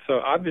all that.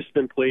 So I've just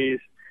been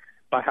pleased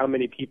by how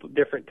many people,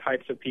 different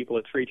types of people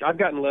it's reached. I've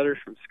gotten letters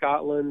from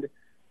Scotland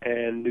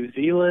and New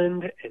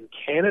Zealand and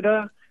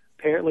Canada.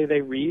 Apparently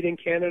they read in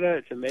Canada.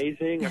 It's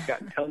amazing. I've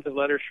gotten tons of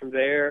letters from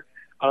there.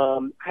 I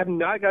have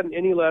not gotten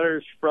any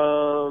letters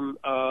from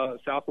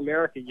South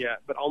America yet,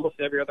 but almost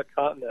every other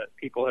continent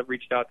people have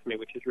reached out to me,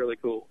 which is really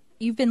cool.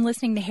 You've been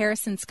listening to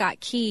Harrison Scott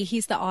Key.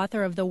 He's the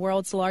author of The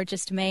World's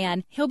Largest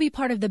Man. He'll be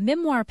part of the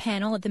memoir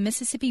panel at the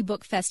Mississippi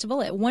Book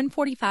Festival at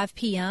 1:45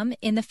 p.m.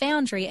 in the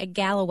Foundry at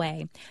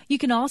Galloway. You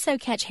can also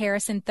catch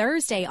Harrison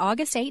Thursday,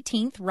 August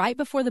 18th, right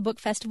before the book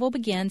festival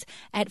begins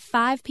at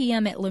 5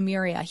 p.m. at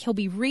Lemuria. He'll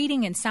be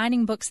reading and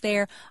signing books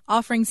there,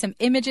 offering some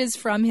images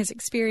from his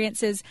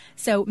experiences.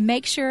 So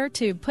make sure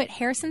to put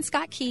Harrison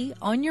Scott Key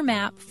on your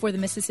map for the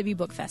Mississippi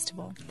Book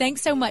Festival.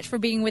 Thanks so much for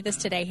being with us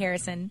today,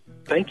 Harrison.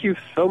 Thank you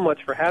so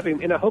much for having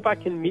me, and I hope I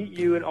can meet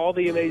you and all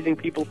the amazing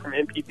people from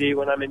MPB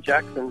when I'm in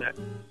Jackson next.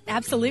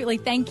 Absolutely.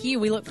 Thank you.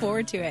 We look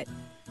forward to it.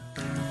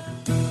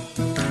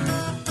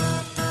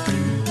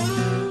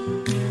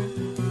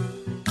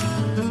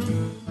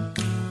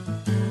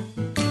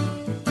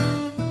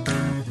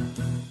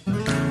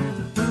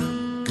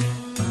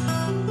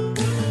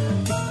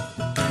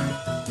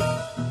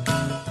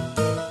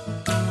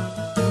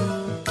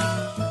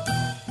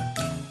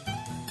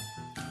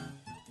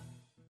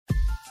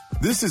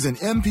 This is an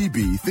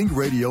MPB Think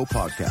Radio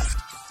podcast.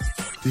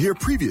 To hear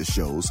previous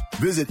shows,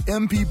 visit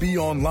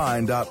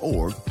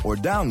mpbonline.org or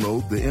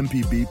download the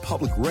MPB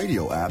Public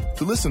Radio app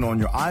to listen on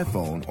your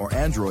iPhone or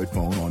Android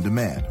phone on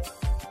demand.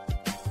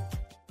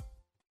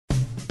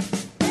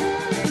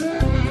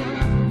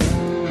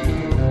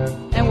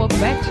 Welcome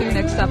back to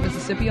Next Stop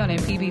Mississippi on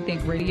MPB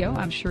Think Radio.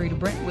 I'm Sharita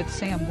Brent with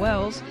Sam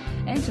Wells,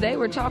 and today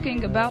we're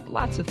talking about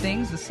lots of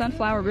things. The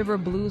Sunflower River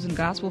Blues and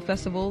Gospel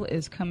Festival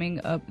is coming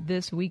up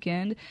this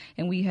weekend,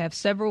 and we have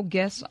several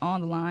guests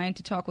on the line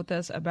to talk with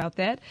us about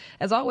that.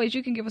 As always,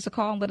 you can give us a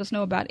call and let us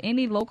know about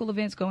any local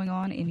events going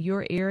on in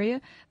your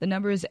area. The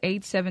number is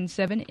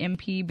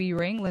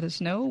 877-MPB-RING. Let us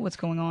know what's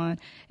going on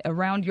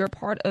around your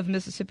part of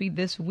Mississippi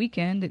this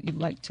weekend that you'd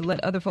like to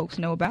let other folks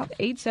know about.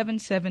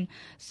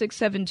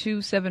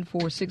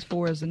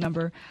 877-672-7464 is the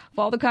number.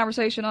 Follow the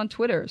conversation on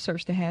Twitter.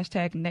 Search the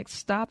hashtag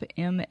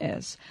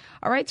NextStopMS.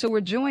 All right, so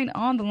we're joined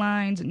on the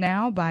lines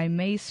now by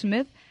Mae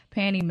Smith,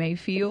 Penny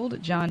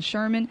Mayfield, John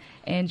Sherman,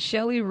 and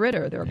Shelley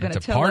Ritter. They're going to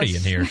tell us. It's a party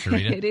in here,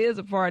 Sharita. It is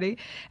a party,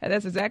 and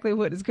that's exactly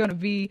what it's going to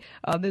be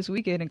this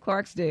weekend in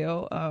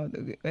Clarksdale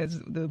as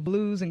the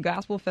Blues and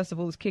Gospel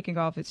Festival is kicking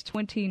off its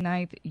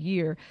 29th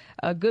year.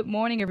 Good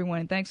morning,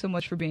 everyone, and thanks so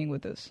much for being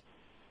with us.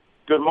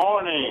 Good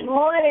morning. Good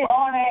morning.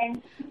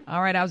 Morning.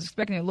 All right, I was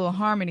expecting a little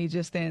harmony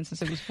just then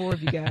since it was four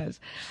of you guys.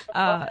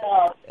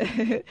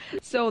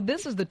 So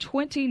this is the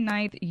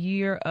 29th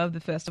year of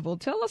the festival.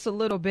 Tell us a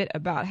little bit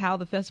about how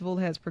the festival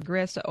has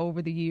progressed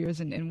over the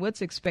years and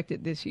what's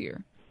expected this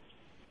year.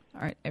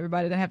 All right,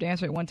 everybody doesn't have to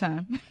answer at one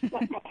time.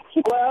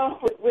 Well,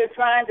 we're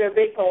trying to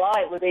be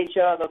polite with each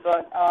other,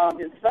 but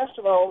this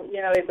festival,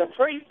 is a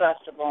free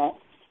festival,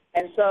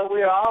 and so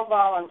we're all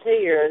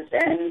volunteers,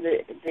 and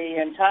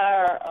the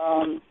entire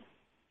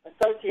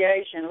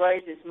association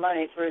raises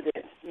money through the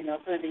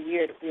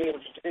year to be able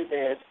to do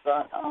this.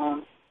 But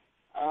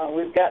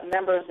we've got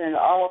members in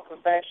all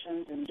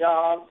professions and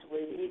jobs. We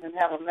even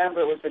have a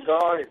member with the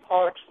guard at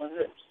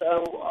Parchland.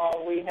 So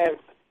we have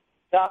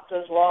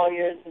doctors,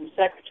 lawyers, and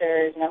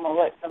secretaries. And I'm going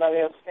to let somebody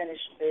else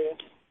finish this.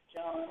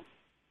 John.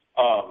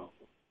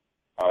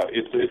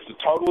 It's a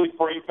totally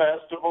free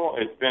festival.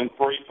 It's been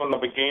free from the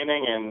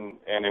beginning,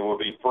 and it will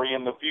be free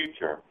in the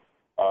future.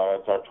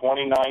 It's our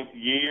 29th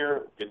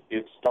year.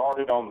 It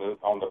started on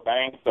the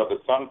banks of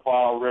the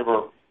Sunflower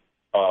River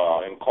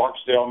in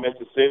Clarksdale,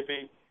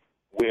 Mississippi.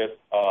 With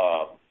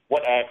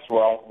what acts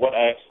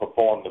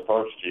performed the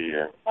first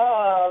year?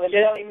 The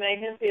Jelly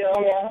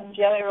Mayfield,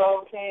 Jelly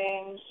Roll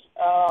Kings,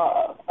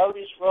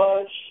 Otis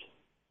Rush.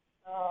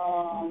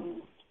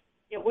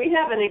 We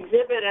have an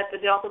exhibit at the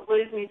Delta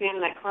Blues Museum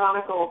that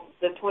chronicles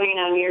the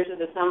 29 years of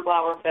the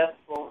Sunflower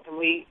Festival, and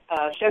we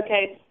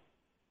showcase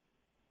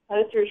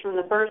posters from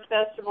the first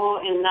festival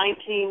in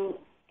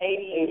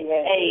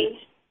 1988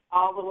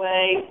 all the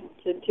way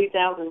to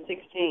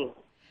 2016.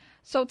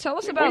 So tell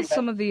us about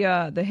some of the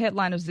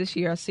headliners this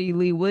year. I see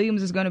Lee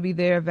Williams is going to be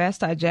there.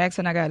 Vasti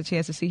Jackson, I got a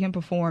chance to see him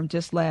perform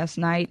just last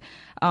night.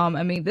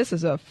 This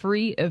is a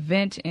free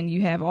event, and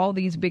you have all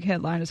these big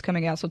headliners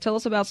coming out. So tell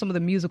us about some of the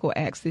musical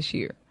acts this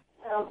year.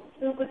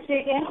 Super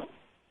Chicken.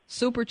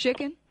 Super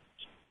Chicken?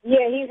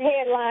 Yeah, he's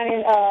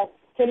headlining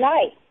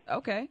tonight.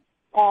 Okay.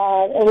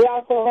 And we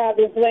also have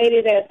this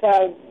lady that's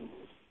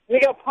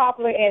real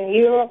popular in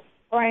Europe,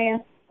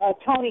 France,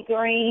 Tony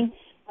Green.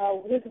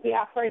 This will be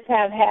our first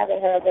time having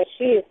her, but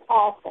she is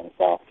awesome.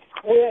 So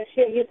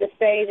she'll hit the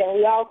stage, and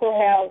we also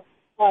have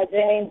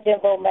James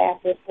Jimbo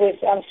Mathis,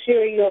 which I'm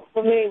sure you're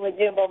familiar with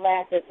Jimbo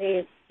Mathis.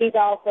 He's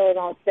also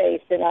on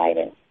stage tonight,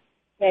 and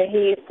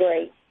he is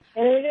great.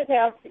 And we just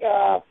have,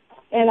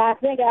 and I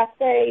think our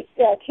stage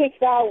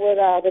kicks off with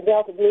the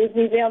Delta Blues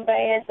Museum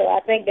Band, so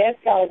I think that's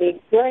going to be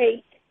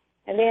great.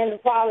 And then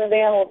following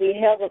them will be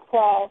Heather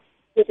Cross,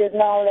 which is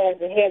known as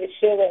the Heavy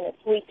Sugar and the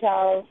Sweet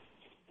Tones,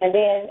 and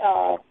then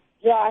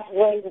Josh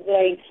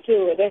Razorblade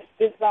Stewart. This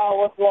is all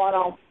what's going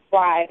on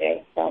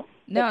Friday. So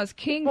now is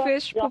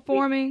Kingfish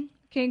performing?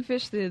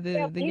 Kingfish, the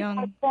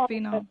young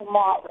phenom.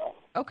 Tomorrow.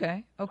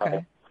 Okay.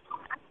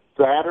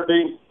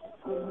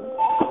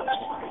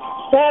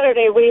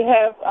 Saturday we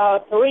have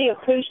 3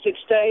 acoustic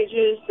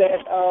stages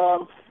that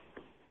are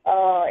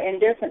in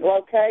different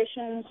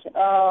locations.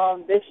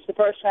 This is the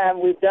first time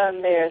we've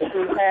done this.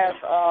 We have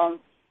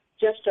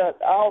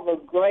all the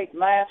great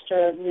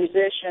master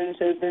musicians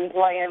who've been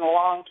playing a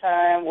long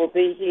time will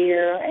be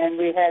here, and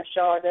we have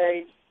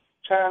Sade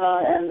Turner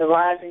and the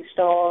Rising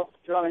Star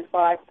Drum and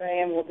Fife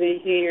Band will be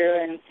here,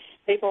 and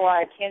people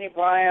like Kenny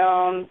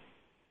Brown,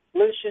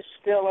 Lucius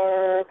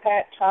Spiller,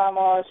 Pat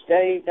Thomas,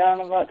 Dave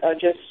Donovan are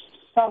just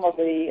some of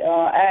the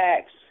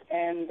acts.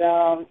 And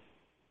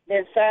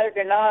then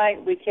Saturday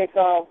night we kick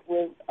off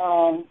with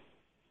a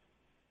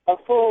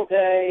full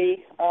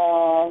day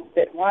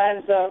that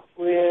winds up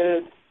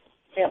with,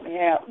 help me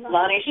out,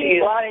 Lonnie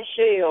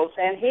Shields.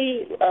 And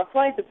he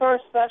played the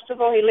first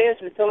festival. He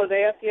lives in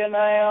Philadelphia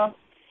now,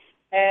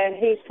 and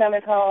he's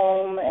coming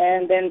home.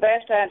 And then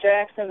Vasti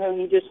Jackson, whom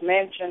you just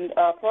mentioned,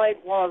 played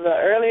one of the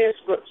earliest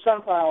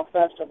Sunflower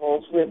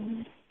festivals with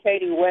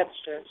Katie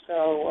Webster.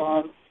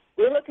 So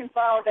we're looking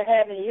forward to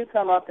having you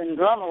come up and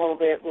drum a little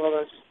bit with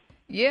us.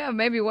 Yeah,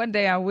 maybe one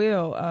day I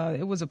will.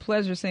 It was a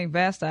pleasure seeing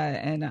Vasti,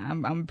 and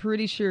I'm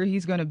pretty sure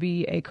he's going to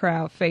be a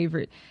crowd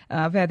favorite.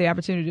 I've had the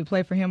opportunity to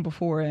play for him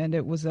before, and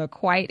it was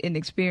quite an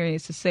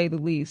experience, to say the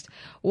least.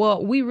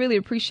 Well, we really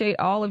appreciate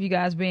all of you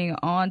guys being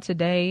on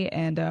today,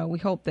 and we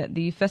hope that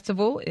the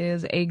festival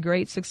is a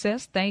great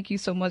success. Thank you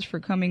so much for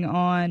coming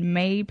on,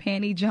 May,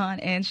 Penny, John,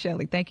 and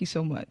Shelley. Thank you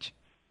so much.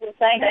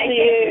 Thank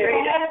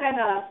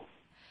you.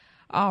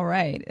 All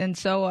right, and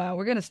so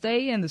we're going to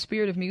stay in the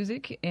spirit of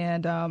music.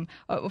 And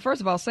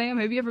first of all, Sam,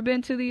 have you ever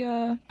been to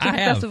the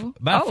festival?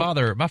 My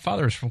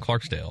father is from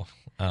Clarksdale,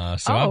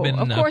 so I've been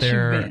up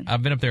there.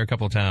 I've been up there a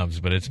couple of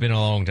times, but it's been a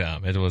long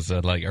time. It was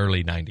like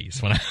early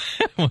 '90s when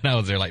I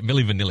was there, like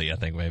Milli Vanilli, I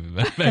think maybe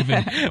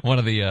one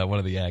of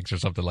the acts or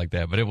something like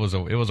that. But it was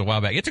a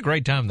while back. It's a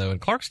great time though in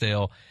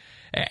Clarksdale.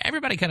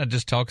 Everybody kind of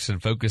just talks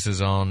and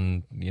focuses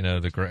on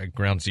the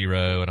Ground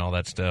Zero and all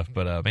that stuff,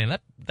 but man,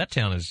 that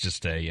town is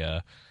just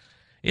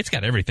it's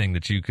got everything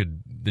that you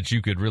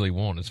could really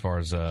want as far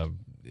as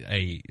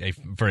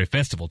for a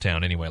festival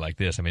town anyway like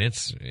this. I mean,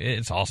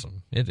 it's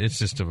awesome.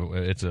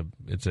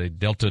 It's a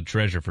Delta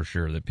treasure for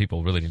sure that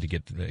people really need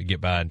to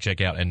get by and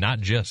check out, and not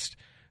just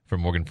for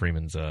Morgan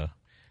Freeman's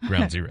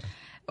Ground Zero.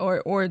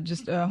 Or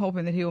just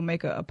hoping that he'll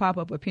make a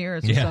pop-up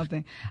appearance or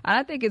something.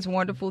 I think it's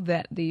wonderful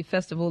that the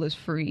festival is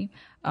free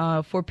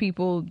for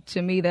people.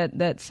 To me,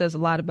 that says a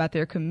lot about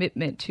their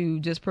commitment to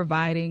just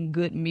providing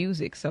good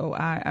music. So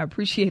I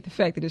appreciate the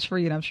fact that it's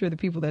free, and I'm sure the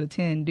people that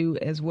attend do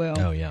as well.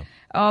 Oh, yeah.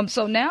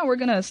 So now we're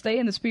going to stay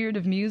in the spirit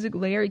of music.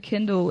 Larry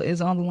Kendall is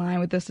on the line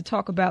with us to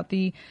talk about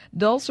the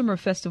Dulcimer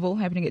Festival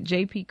happening at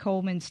J.P.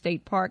 Coleman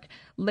State Park.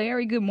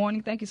 Larry, good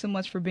morning. Thank you so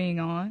much for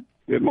being on.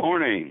 Good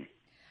morning.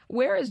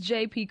 Where is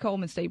J.P.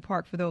 Coleman State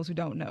Park, for those who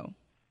don't know?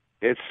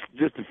 It's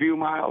just a few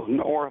miles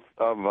north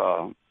of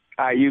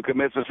Iuka,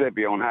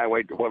 Mississippi on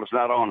Highway. Well, it's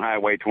not on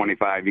Highway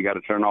 25. You got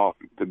to turn off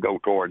to go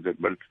towards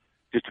it, but it's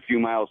just a few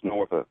miles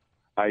north of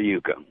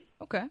Iuka.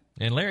 Okay.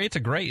 And Larry,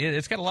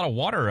 it's got a lot of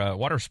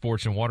water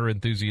sports and water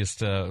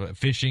enthusiasts,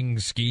 fishing,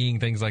 skiing,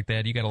 things like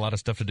that. You got a lot of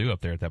stuff to do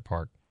up there at that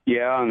park.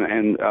 Yeah,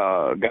 and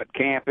got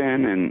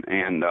camping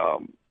and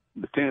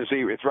the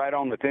Tennessee. It's right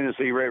on the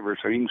Tennessee River,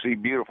 so you can see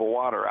beautiful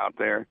water out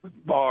there.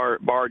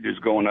 Barges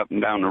going up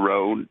and down the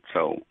road,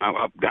 so I'm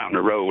up down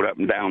the road, up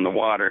and down the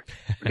water.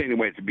 But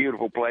anyway, it's a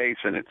beautiful place,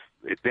 and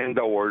it's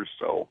indoors,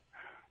 so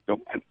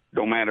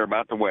don't matter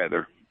about the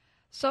weather.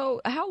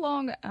 So how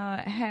long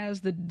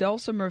has the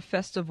Dulcimer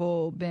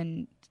Festival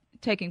been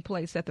taking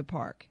place at the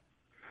park?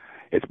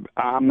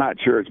 I'm not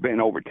sure. It's been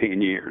over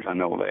 10 years. I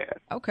know that.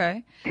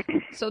 Okay.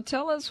 So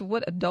tell us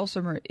what a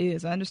dulcimer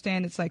is. I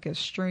understand it's like a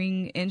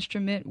string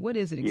instrument. What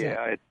is it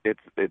exactly? Yeah,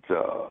 it's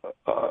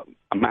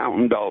a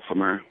mountain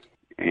dulcimer,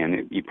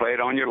 and you play it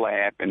on your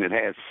lap, and it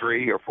has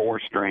 3 or 4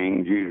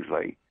 strings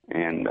usually.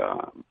 And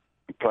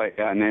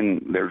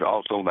then there's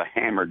also the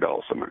hammer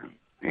dulcimer.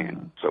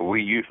 And so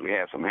we usually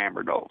have some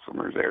hammer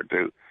dulcimers there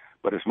too.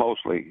 But it's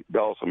mostly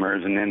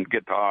dulcimers, and then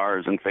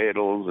guitars and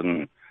fiddles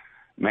and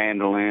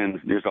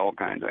mandolins, just all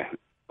kinds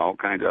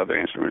of other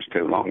instruments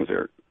too, as long as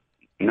they're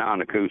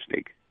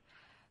non-acoustic.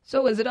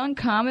 So is it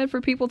uncommon for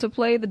people to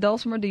play the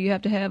dulcimer? Do you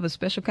have to have a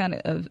special kind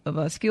of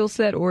a skill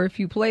set, or if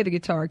you play the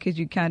guitar, could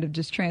you kind of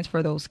just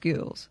transfer those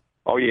skills?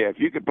 Oh yeah, if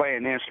you could play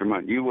an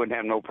instrument, you wouldn't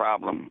have no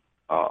problem.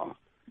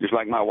 Just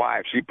like my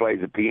wife, she plays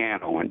the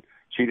piano, and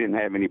she didn't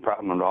have any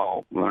problem at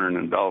all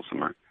learning the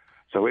dulcimer.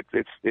 So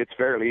it's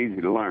fairly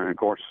easy to learn. Of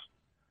course,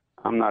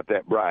 I'm not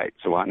that bright,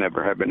 so I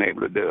never have been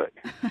able to do it.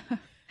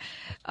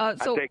 I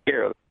take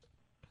care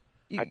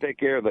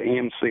of the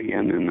MC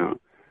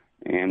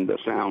and the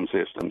sound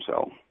system.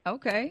 So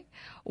okay.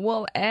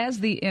 Well,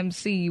 as the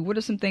MC, what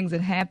are some things that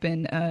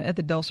happen at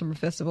the Dulcimer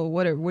Festival?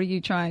 What are you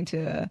trying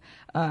to?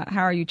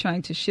 How are you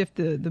trying to shift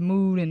the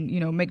mood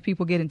and make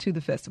people get into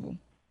the festival?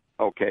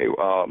 Okay.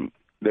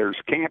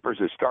 There's campers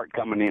that start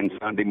coming in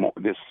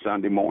this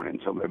Sunday morning,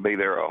 so they'll be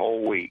there a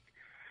whole week.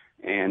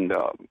 And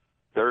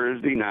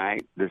Thursday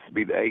night, this will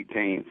be the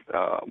 18th,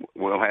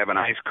 we'll have an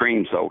ice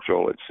cream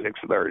social at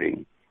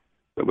 6:30.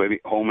 There'll be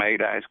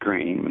homemade ice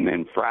cream. And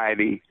then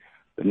Friday,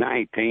 the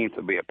 19th,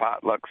 will be a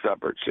potluck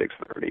supper at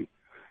 6:30.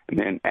 And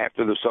then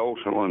after the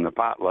social and the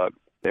potluck,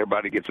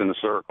 everybody gets in a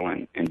circle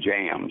and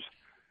jams.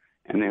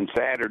 And then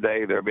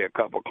Saturday, there'll be a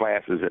couple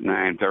classes at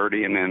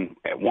 9:30. And then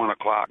at 1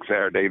 o'clock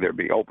Saturday, there'll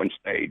be open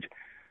stage.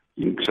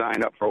 You can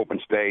sign up for open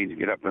stage,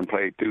 get up and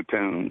play 2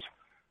 tunes.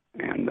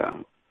 And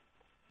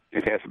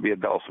it has to be a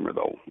dulcimer,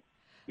 though,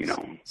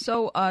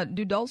 So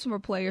do dulcimer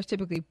players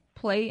typically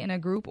play in a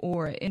group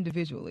or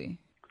individually?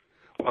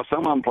 Well, some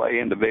of them play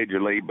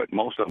individually, but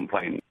most of them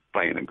play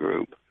in a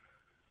group.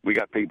 We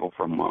got people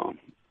from,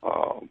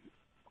 of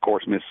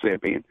course,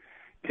 Mississippi,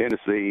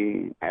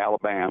 Tennessee,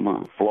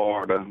 Alabama,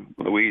 Florida,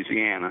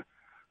 Louisiana.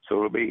 So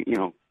it'll be,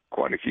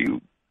 quite a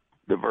few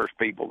diverse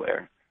people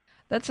there.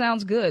 That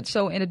sounds good.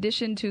 So in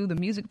addition to the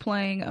music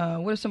playing,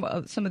 what are some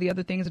of the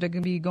other things that are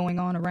going to be going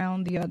on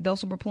around the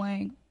dulcimer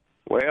playing?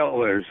 Well,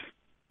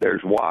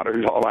 there's water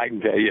is all I can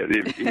tell you.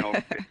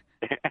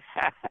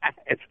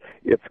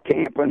 It's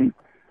camping.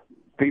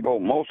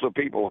 Most of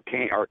the people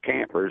are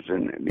campers,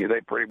 and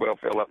they pretty well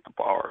fill up the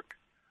park.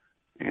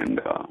 And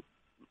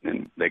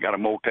they got a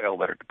motel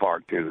there at the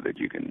park too that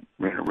you can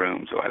rent a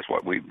room. So that's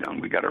what we've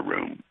done. We got a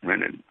room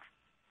rented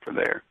for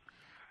there.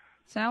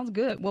 Sounds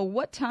good. Well,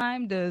 what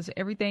time does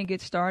everything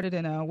get started,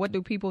 and what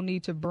do people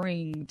need to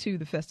bring to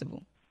the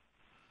festival?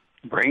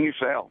 Bring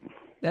yourself.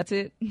 That's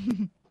it?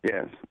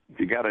 Yes. If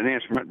you got an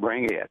instrument,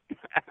 bring it.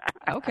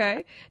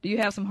 Okay. Do you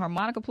have some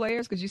harmonica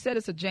players? Because you said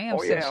it's a jam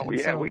session. Oh,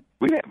 yeah. So...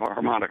 We have a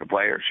harmonica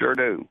player. Sure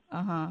do.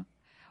 Uh-huh.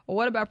 Well,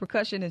 what about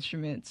percussion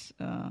instruments?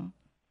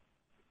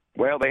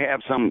 Well, they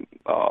have some,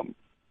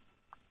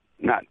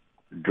 not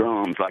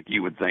drums like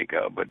you would think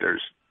of, but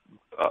there's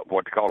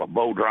what they call a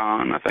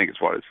bodhrán, I think is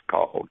what it's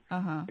called.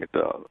 Uh-huh.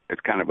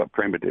 It's kind of a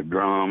primitive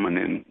drum, and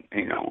then,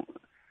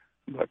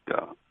 but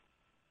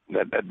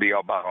that'd be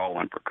about all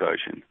in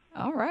percussion.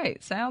 All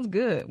right. Sounds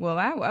good. Well,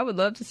 I would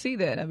love to see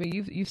that. I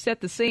mean, you've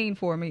set the scene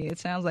for me. It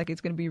sounds like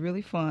it's going to be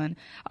really fun.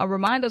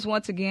 Remind us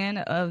once again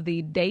of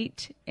the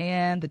date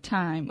and the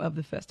time of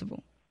the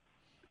festival.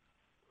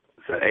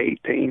 It's the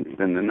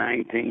 18th and the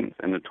 19th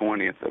and the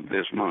 20th of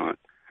this month.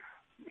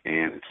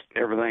 And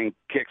everything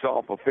kicks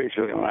off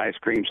officially on Ice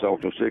Cream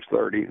Social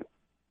 6:30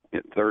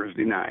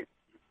 Thursday night.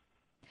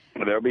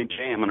 There'll be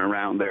jamming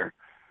around there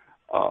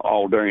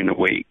all during the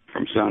week.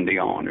 From Sunday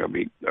on, or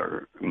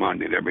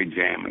Monday, there'll be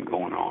jamming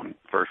going on.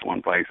 First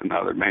one place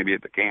another, maybe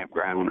at the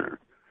campground or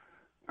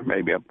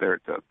maybe up there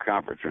at the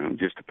conference room.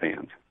 Just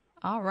depends.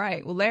 All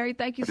right. Well, Larry,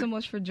 thank you so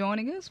much for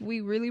joining us. We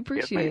really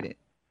appreciate it.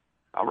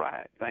 All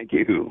right. Thank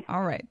you.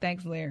 All right.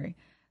 Thanks, Larry.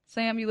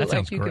 Sam, you look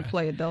like you could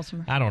play a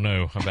dulcimer. I don't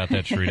know about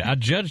that, Sharita. I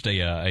judged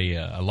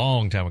a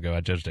long time ago.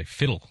 I judged a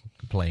fiddle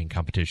playing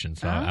competition,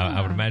 so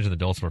I would imagine the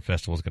Dulcimer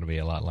Festival is going to be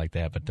a lot like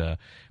that. But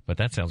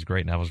that sounds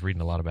great. And I was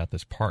reading a lot about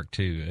this park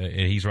too.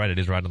 He's right; it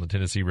is right on the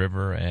Tennessee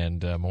River.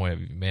 And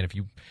man, if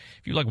you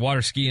like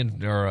water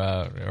skiing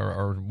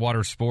or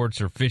water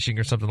sports or fishing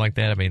or something like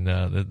that, I mean,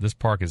 this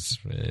park is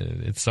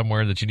it's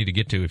somewhere that you need to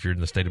get to if you're in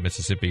the state of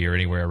Mississippi or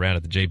anywhere around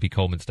at the J.P.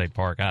 Coleman State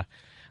Park.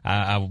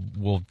 I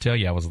will tell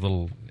you, I was a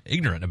little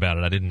ignorant about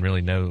it. I didn't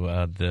really know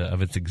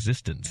of its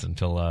existence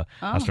until I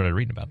started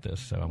reading about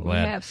this. So I'm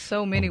glad. We have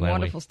so many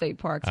wonderful state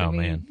parks. Oh, I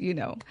mean, man. you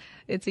know,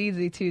 it's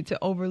easy to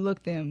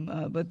overlook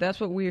them, but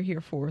that's what we're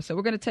here for. So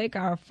we're going to take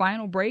our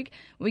final break.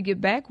 When we get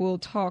back, we'll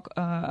talk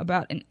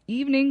about an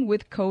evening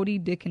with Cody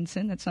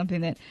Dickinson. That's something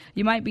that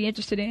you might be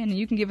interested in, and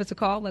you can give us a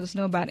call. Let us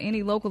know about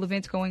any local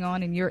events going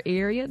on in your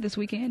area this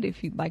weekend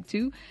if you'd like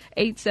to.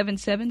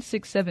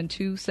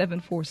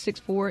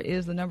 877-672-7464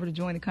 is the number to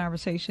join the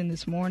conversation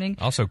this morning.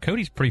 Also,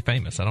 Cody's pretty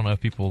famous. I don't know if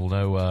people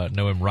know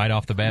him right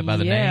off the bat by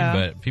the name,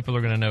 but people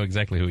are going to know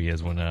exactly who he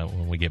is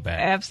when we get back.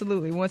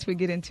 Absolutely, once we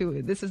get into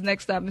it. This is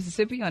Next Stop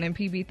Mississippi on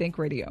MPB Think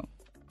Radio.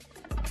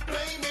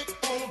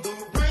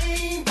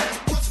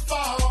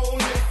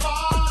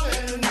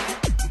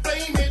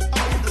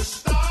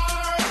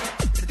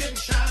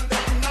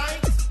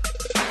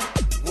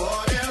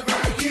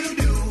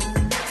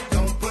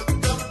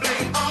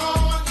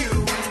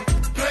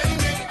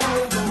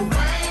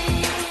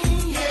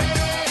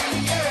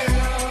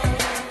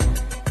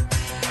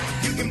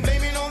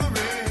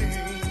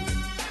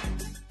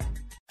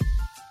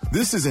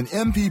 This is an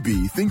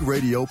MPB Think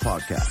Radio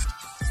podcast.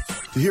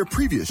 To hear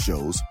previous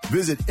shows,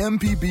 visit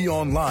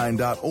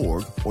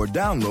mpbonline.org or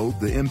download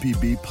the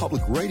MPB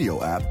Public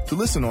Radio app to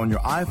listen on your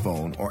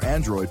iPhone or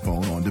Android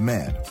phone on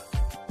demand.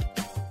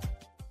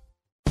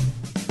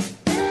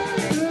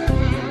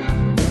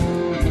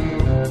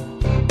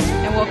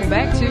 Welcome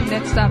back to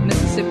Next Stop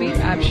Mississippi.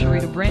 I'm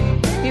Sharita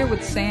Brent here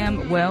with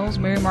Sam Wells.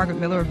 Mary Margaret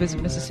Miller of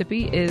Visit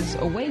Mississippi is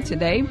away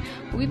today.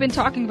 We've been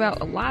talking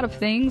about a lot of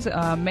things,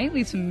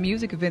 mainly some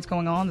music events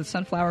going on. The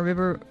Sunflower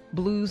River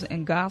Blues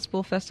and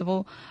Gospel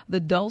Festival,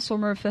 the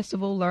Dulcimer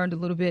Festival. Learned a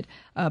little bit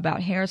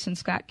about Harrison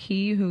Scott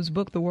Key, whose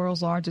book, The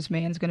World's Largest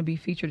Man, is going to be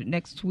featured at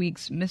next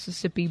week's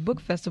Mississippi Book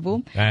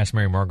Festival. I asked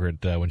Mary Margaret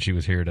when she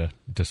was here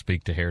to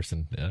speak to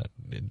Harrison.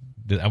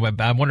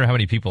 I wonder how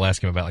many people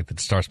ask him about like the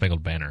Star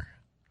Spangled Banner.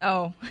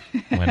 Oh,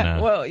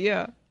 when, well,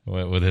 yeah.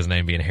 With his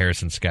name being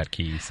Harrison Scott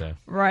Key, so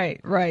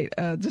right.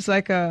 Just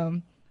like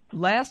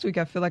last week,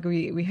 I feel like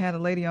we had a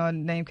lady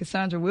on named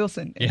Cassandra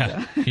Wilson.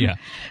 And, yeah.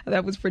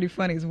 That was pretty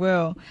funny as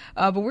well.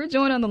 But we're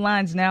joined on the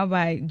lines now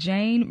by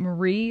Jane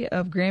Marie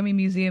of Grammy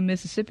Museum,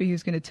 Mississippi,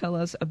 who's going to tell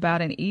us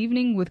about an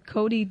evening with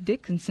Cody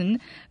Dickinson.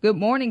 Good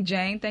morning,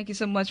 Jane. Thank you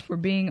so much for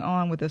being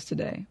on with us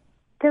today.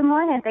 Good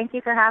morning. Thank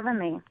you for having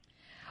me.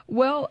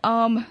 Well,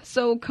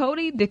 so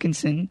Cody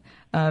Dickinson,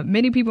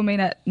 many people may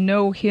not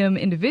know him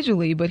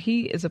individually, but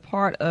he is a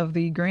part of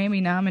the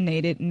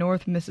Grammy-nominated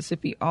North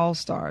Mississippi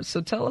All-Stars.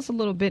 So tell us a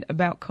little bit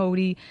about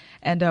Cody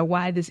and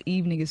why this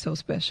evening is so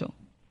special.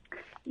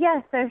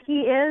 Yes, so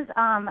he is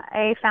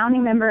a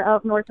founding member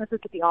of North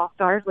Mississippi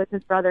All-Stars with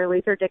his brother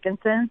Luther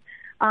Dickinson.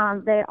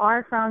 They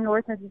are from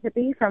North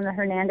Mississippi, from the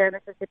Hernando,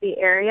 Mississippi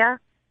area.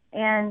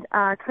 And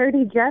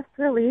Cody just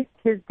released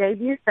his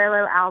debut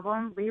solo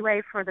album,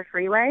 Leeway for the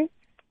Freeway.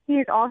 He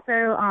is also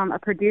a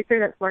producer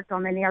that's worked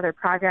on many other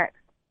projects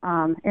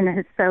in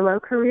his solo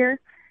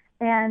career.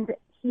 And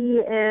he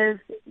is,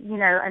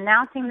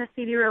 announcing the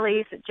CD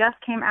release. It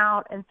just came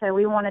out, and so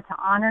we wanted to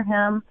honor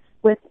him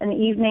with an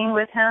evening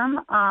with him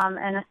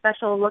and a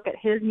special look at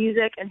his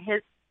music and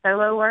his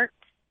solo work.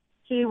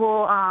 He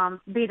will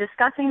be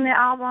discussing the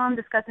album,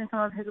 discussing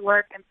some of his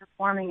work, and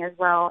performing as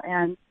well.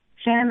 And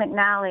Shannon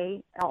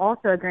McNally,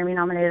 also a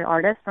Grammy-nominated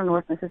artist from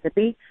North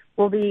Mississippi,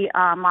 will be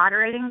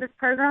moderating this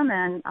program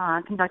and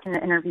conducting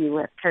an interview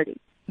with Cody.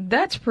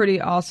 That's pretty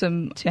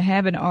awesome to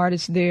have an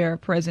artist there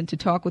present to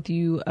talk with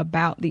you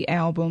about the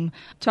album.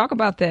 Talk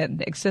about that,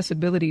 the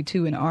accessibility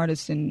to an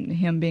artist and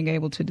him being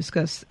able to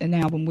discuss an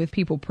album with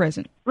people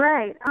present.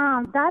 Right.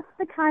 That's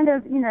the kind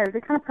of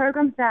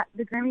programs that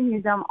the Grammy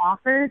Museum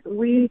offers.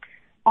 We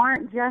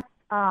aren't just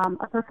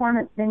a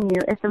performance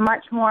venue. It's a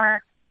much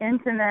more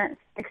intimate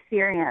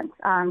experience.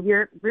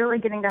 You're really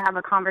getting to have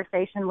a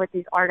conversation with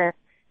these artists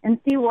and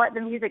see what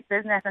the music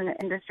business and the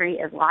industry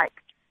is like.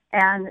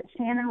 And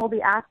Shannon will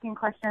be asking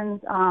questions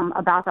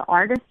about the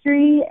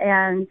artistry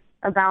and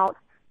about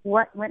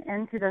what went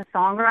into the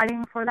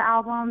songwriting for the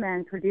album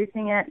and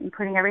producing it and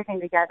putting everything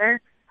together.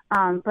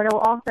 But it will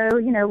also,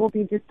 we'll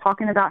be just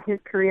talking about his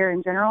career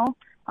in general,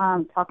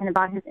 talking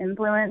about his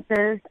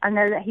influences. I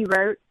know that he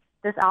wrote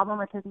this album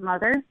with his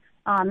mother,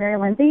 Mary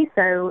Lindsay,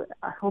 so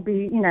he'll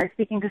be,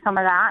 speaking to some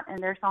of that and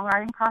their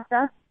songwriting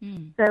process.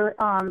 So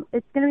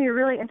it's going to be a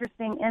really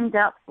interesting,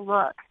 in-depth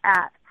look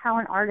at how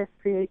an artist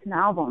creates an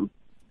album.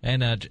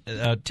 And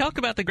talk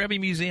about the Grammy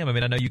Museum. I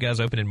mean, I know you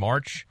guys opened in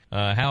March.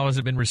 How has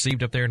it been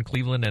received up there in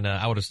Cleveland? And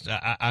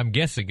I'm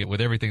guessing it,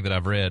 with everything that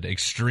I've read,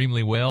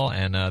 extremely well,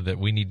 and that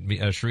we need,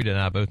 Sharita and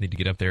I both need to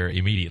get up there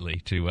immediately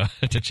to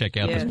check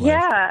out this place.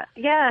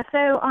 Yeah.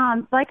 So,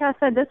 like I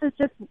said, this is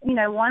just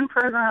one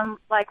program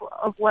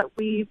of what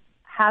we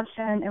have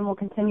shown and will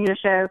continue to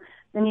show.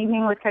 The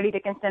Evening with Cody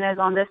Dickinson is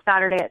on this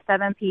Saturday at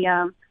 7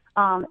 p.m.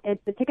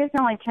 The tickets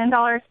are only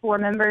 $10 for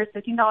members,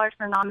 $15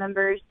 for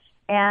non-members.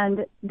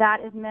 And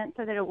that is meant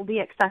so that it will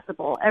be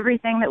accessible.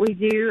 Everything that we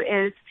do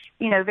is,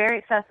 very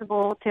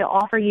accessible to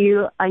offer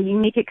you a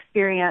unique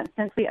experience.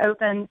 Since we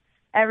opened,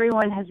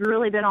 everyone has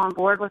really been on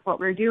board with what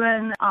we're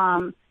doing.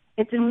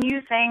 It's a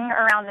new thing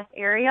around this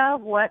area,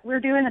 what we're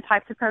doing, the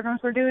types of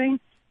programs we're doing.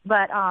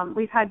 But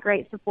we've had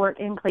great support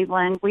in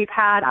Cleveland.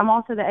 I'm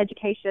also the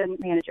education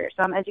manager,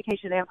 so I'm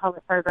education and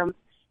public programs.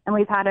 And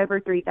we've had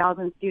over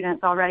 3,000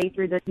 students already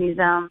through this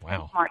museum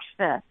since March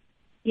 5th.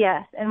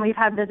 Yes, and we've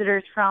had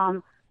visitors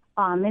from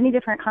many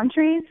different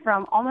countries,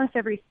 from almost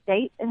every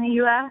state in the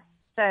U.S.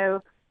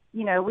 So,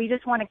 we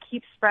just want to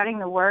keep spreading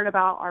the word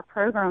about our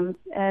programs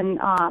and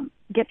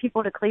get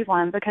people to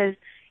Cleveland, because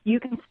you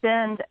can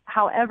spend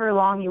however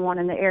long you want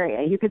in the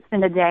area. You could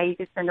spend a day, you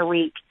could spend a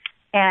week.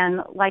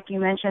 And like you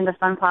mentioned, the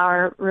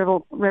Sunflower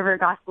River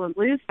Gospel and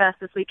Blues Fest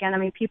this weekend, I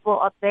mean, people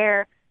up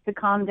there could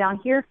come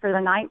down here for the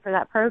night for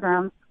that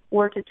program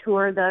or to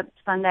tour the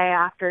Sunday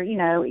after.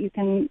 You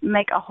can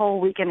make a whole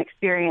weekend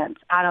experience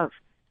out of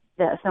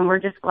this, and we're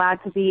just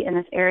glad to be in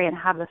this area and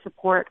have the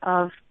support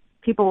of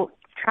people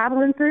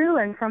traveling through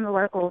and from the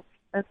locals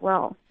as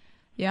well.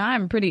 Yeah,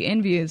 I'm pretty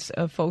envious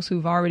of folks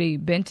who've already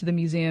been to the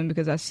museum,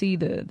 because I see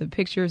the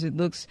pictures. It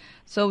looks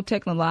so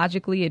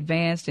technologically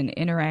advanced and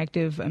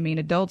interactive. I mean,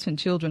 adults and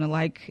children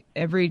alike,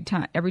 every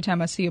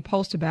time I see a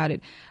post about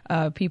it,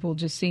 people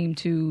just seem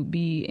to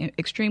be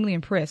extremely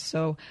impressed.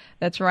 So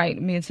that's right.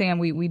 Me and Sam,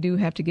 we do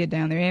have to get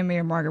down there. And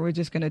Mayor Margaret, we're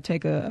just going to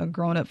take a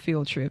grown-up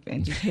field trip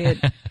and just head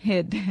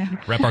down.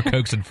 Wrap our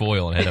Cokes in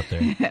foil and head up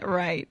there.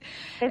 Right.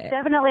 It's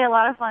definitely a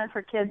lot of fun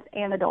for kids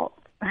and adults.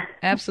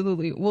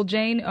 Absolutely. Well,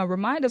 Jane,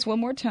 remind us one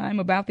more time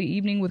about the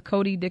Evening with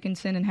Cody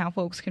Dickinson and how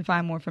folks can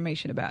find more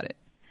information about it.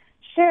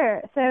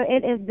 Sure. So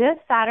it is this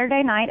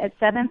Saturday night at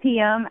 7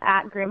 p.m.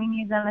 at Grammy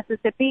Museum,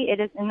 Mississippi. It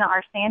is in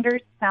our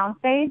Sanders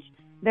soundstage.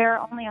 There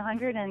are only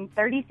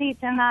 130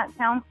 seats in that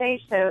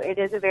soundstage, so it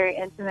is a very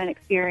intimate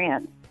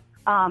experience.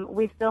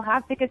 We still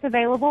have tickets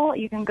available.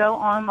 You can go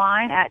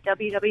online at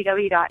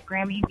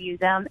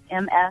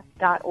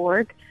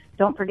www.grammymuseumms.org.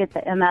 Don't forget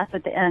the MS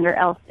at the end, or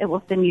else it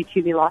will send you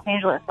to the Los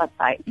Angeles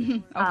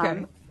website.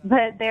 Okay.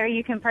 But there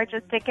you can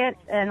purchase tickets,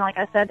 and like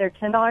I said, they're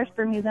 $10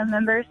 for museum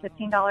members,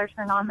 $15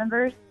 for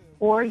non-members,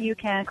 or you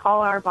can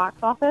call our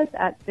box office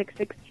at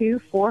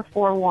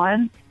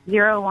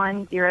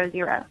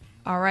 662-441-0100.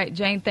 All right,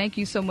 Jane, thank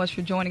you so much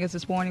for joining us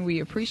this morning. We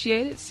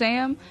appreciate it.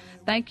 Sam,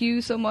 thank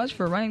you so much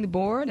for running the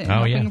board and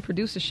helping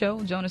produce the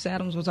show. Jonas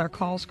Adams was our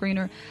call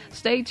screener.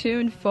 Stay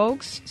tuned,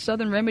 folks.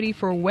 Southern Remedy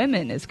for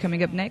Women is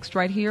coming up next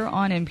right here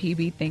on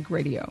MPB Think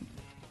Radio.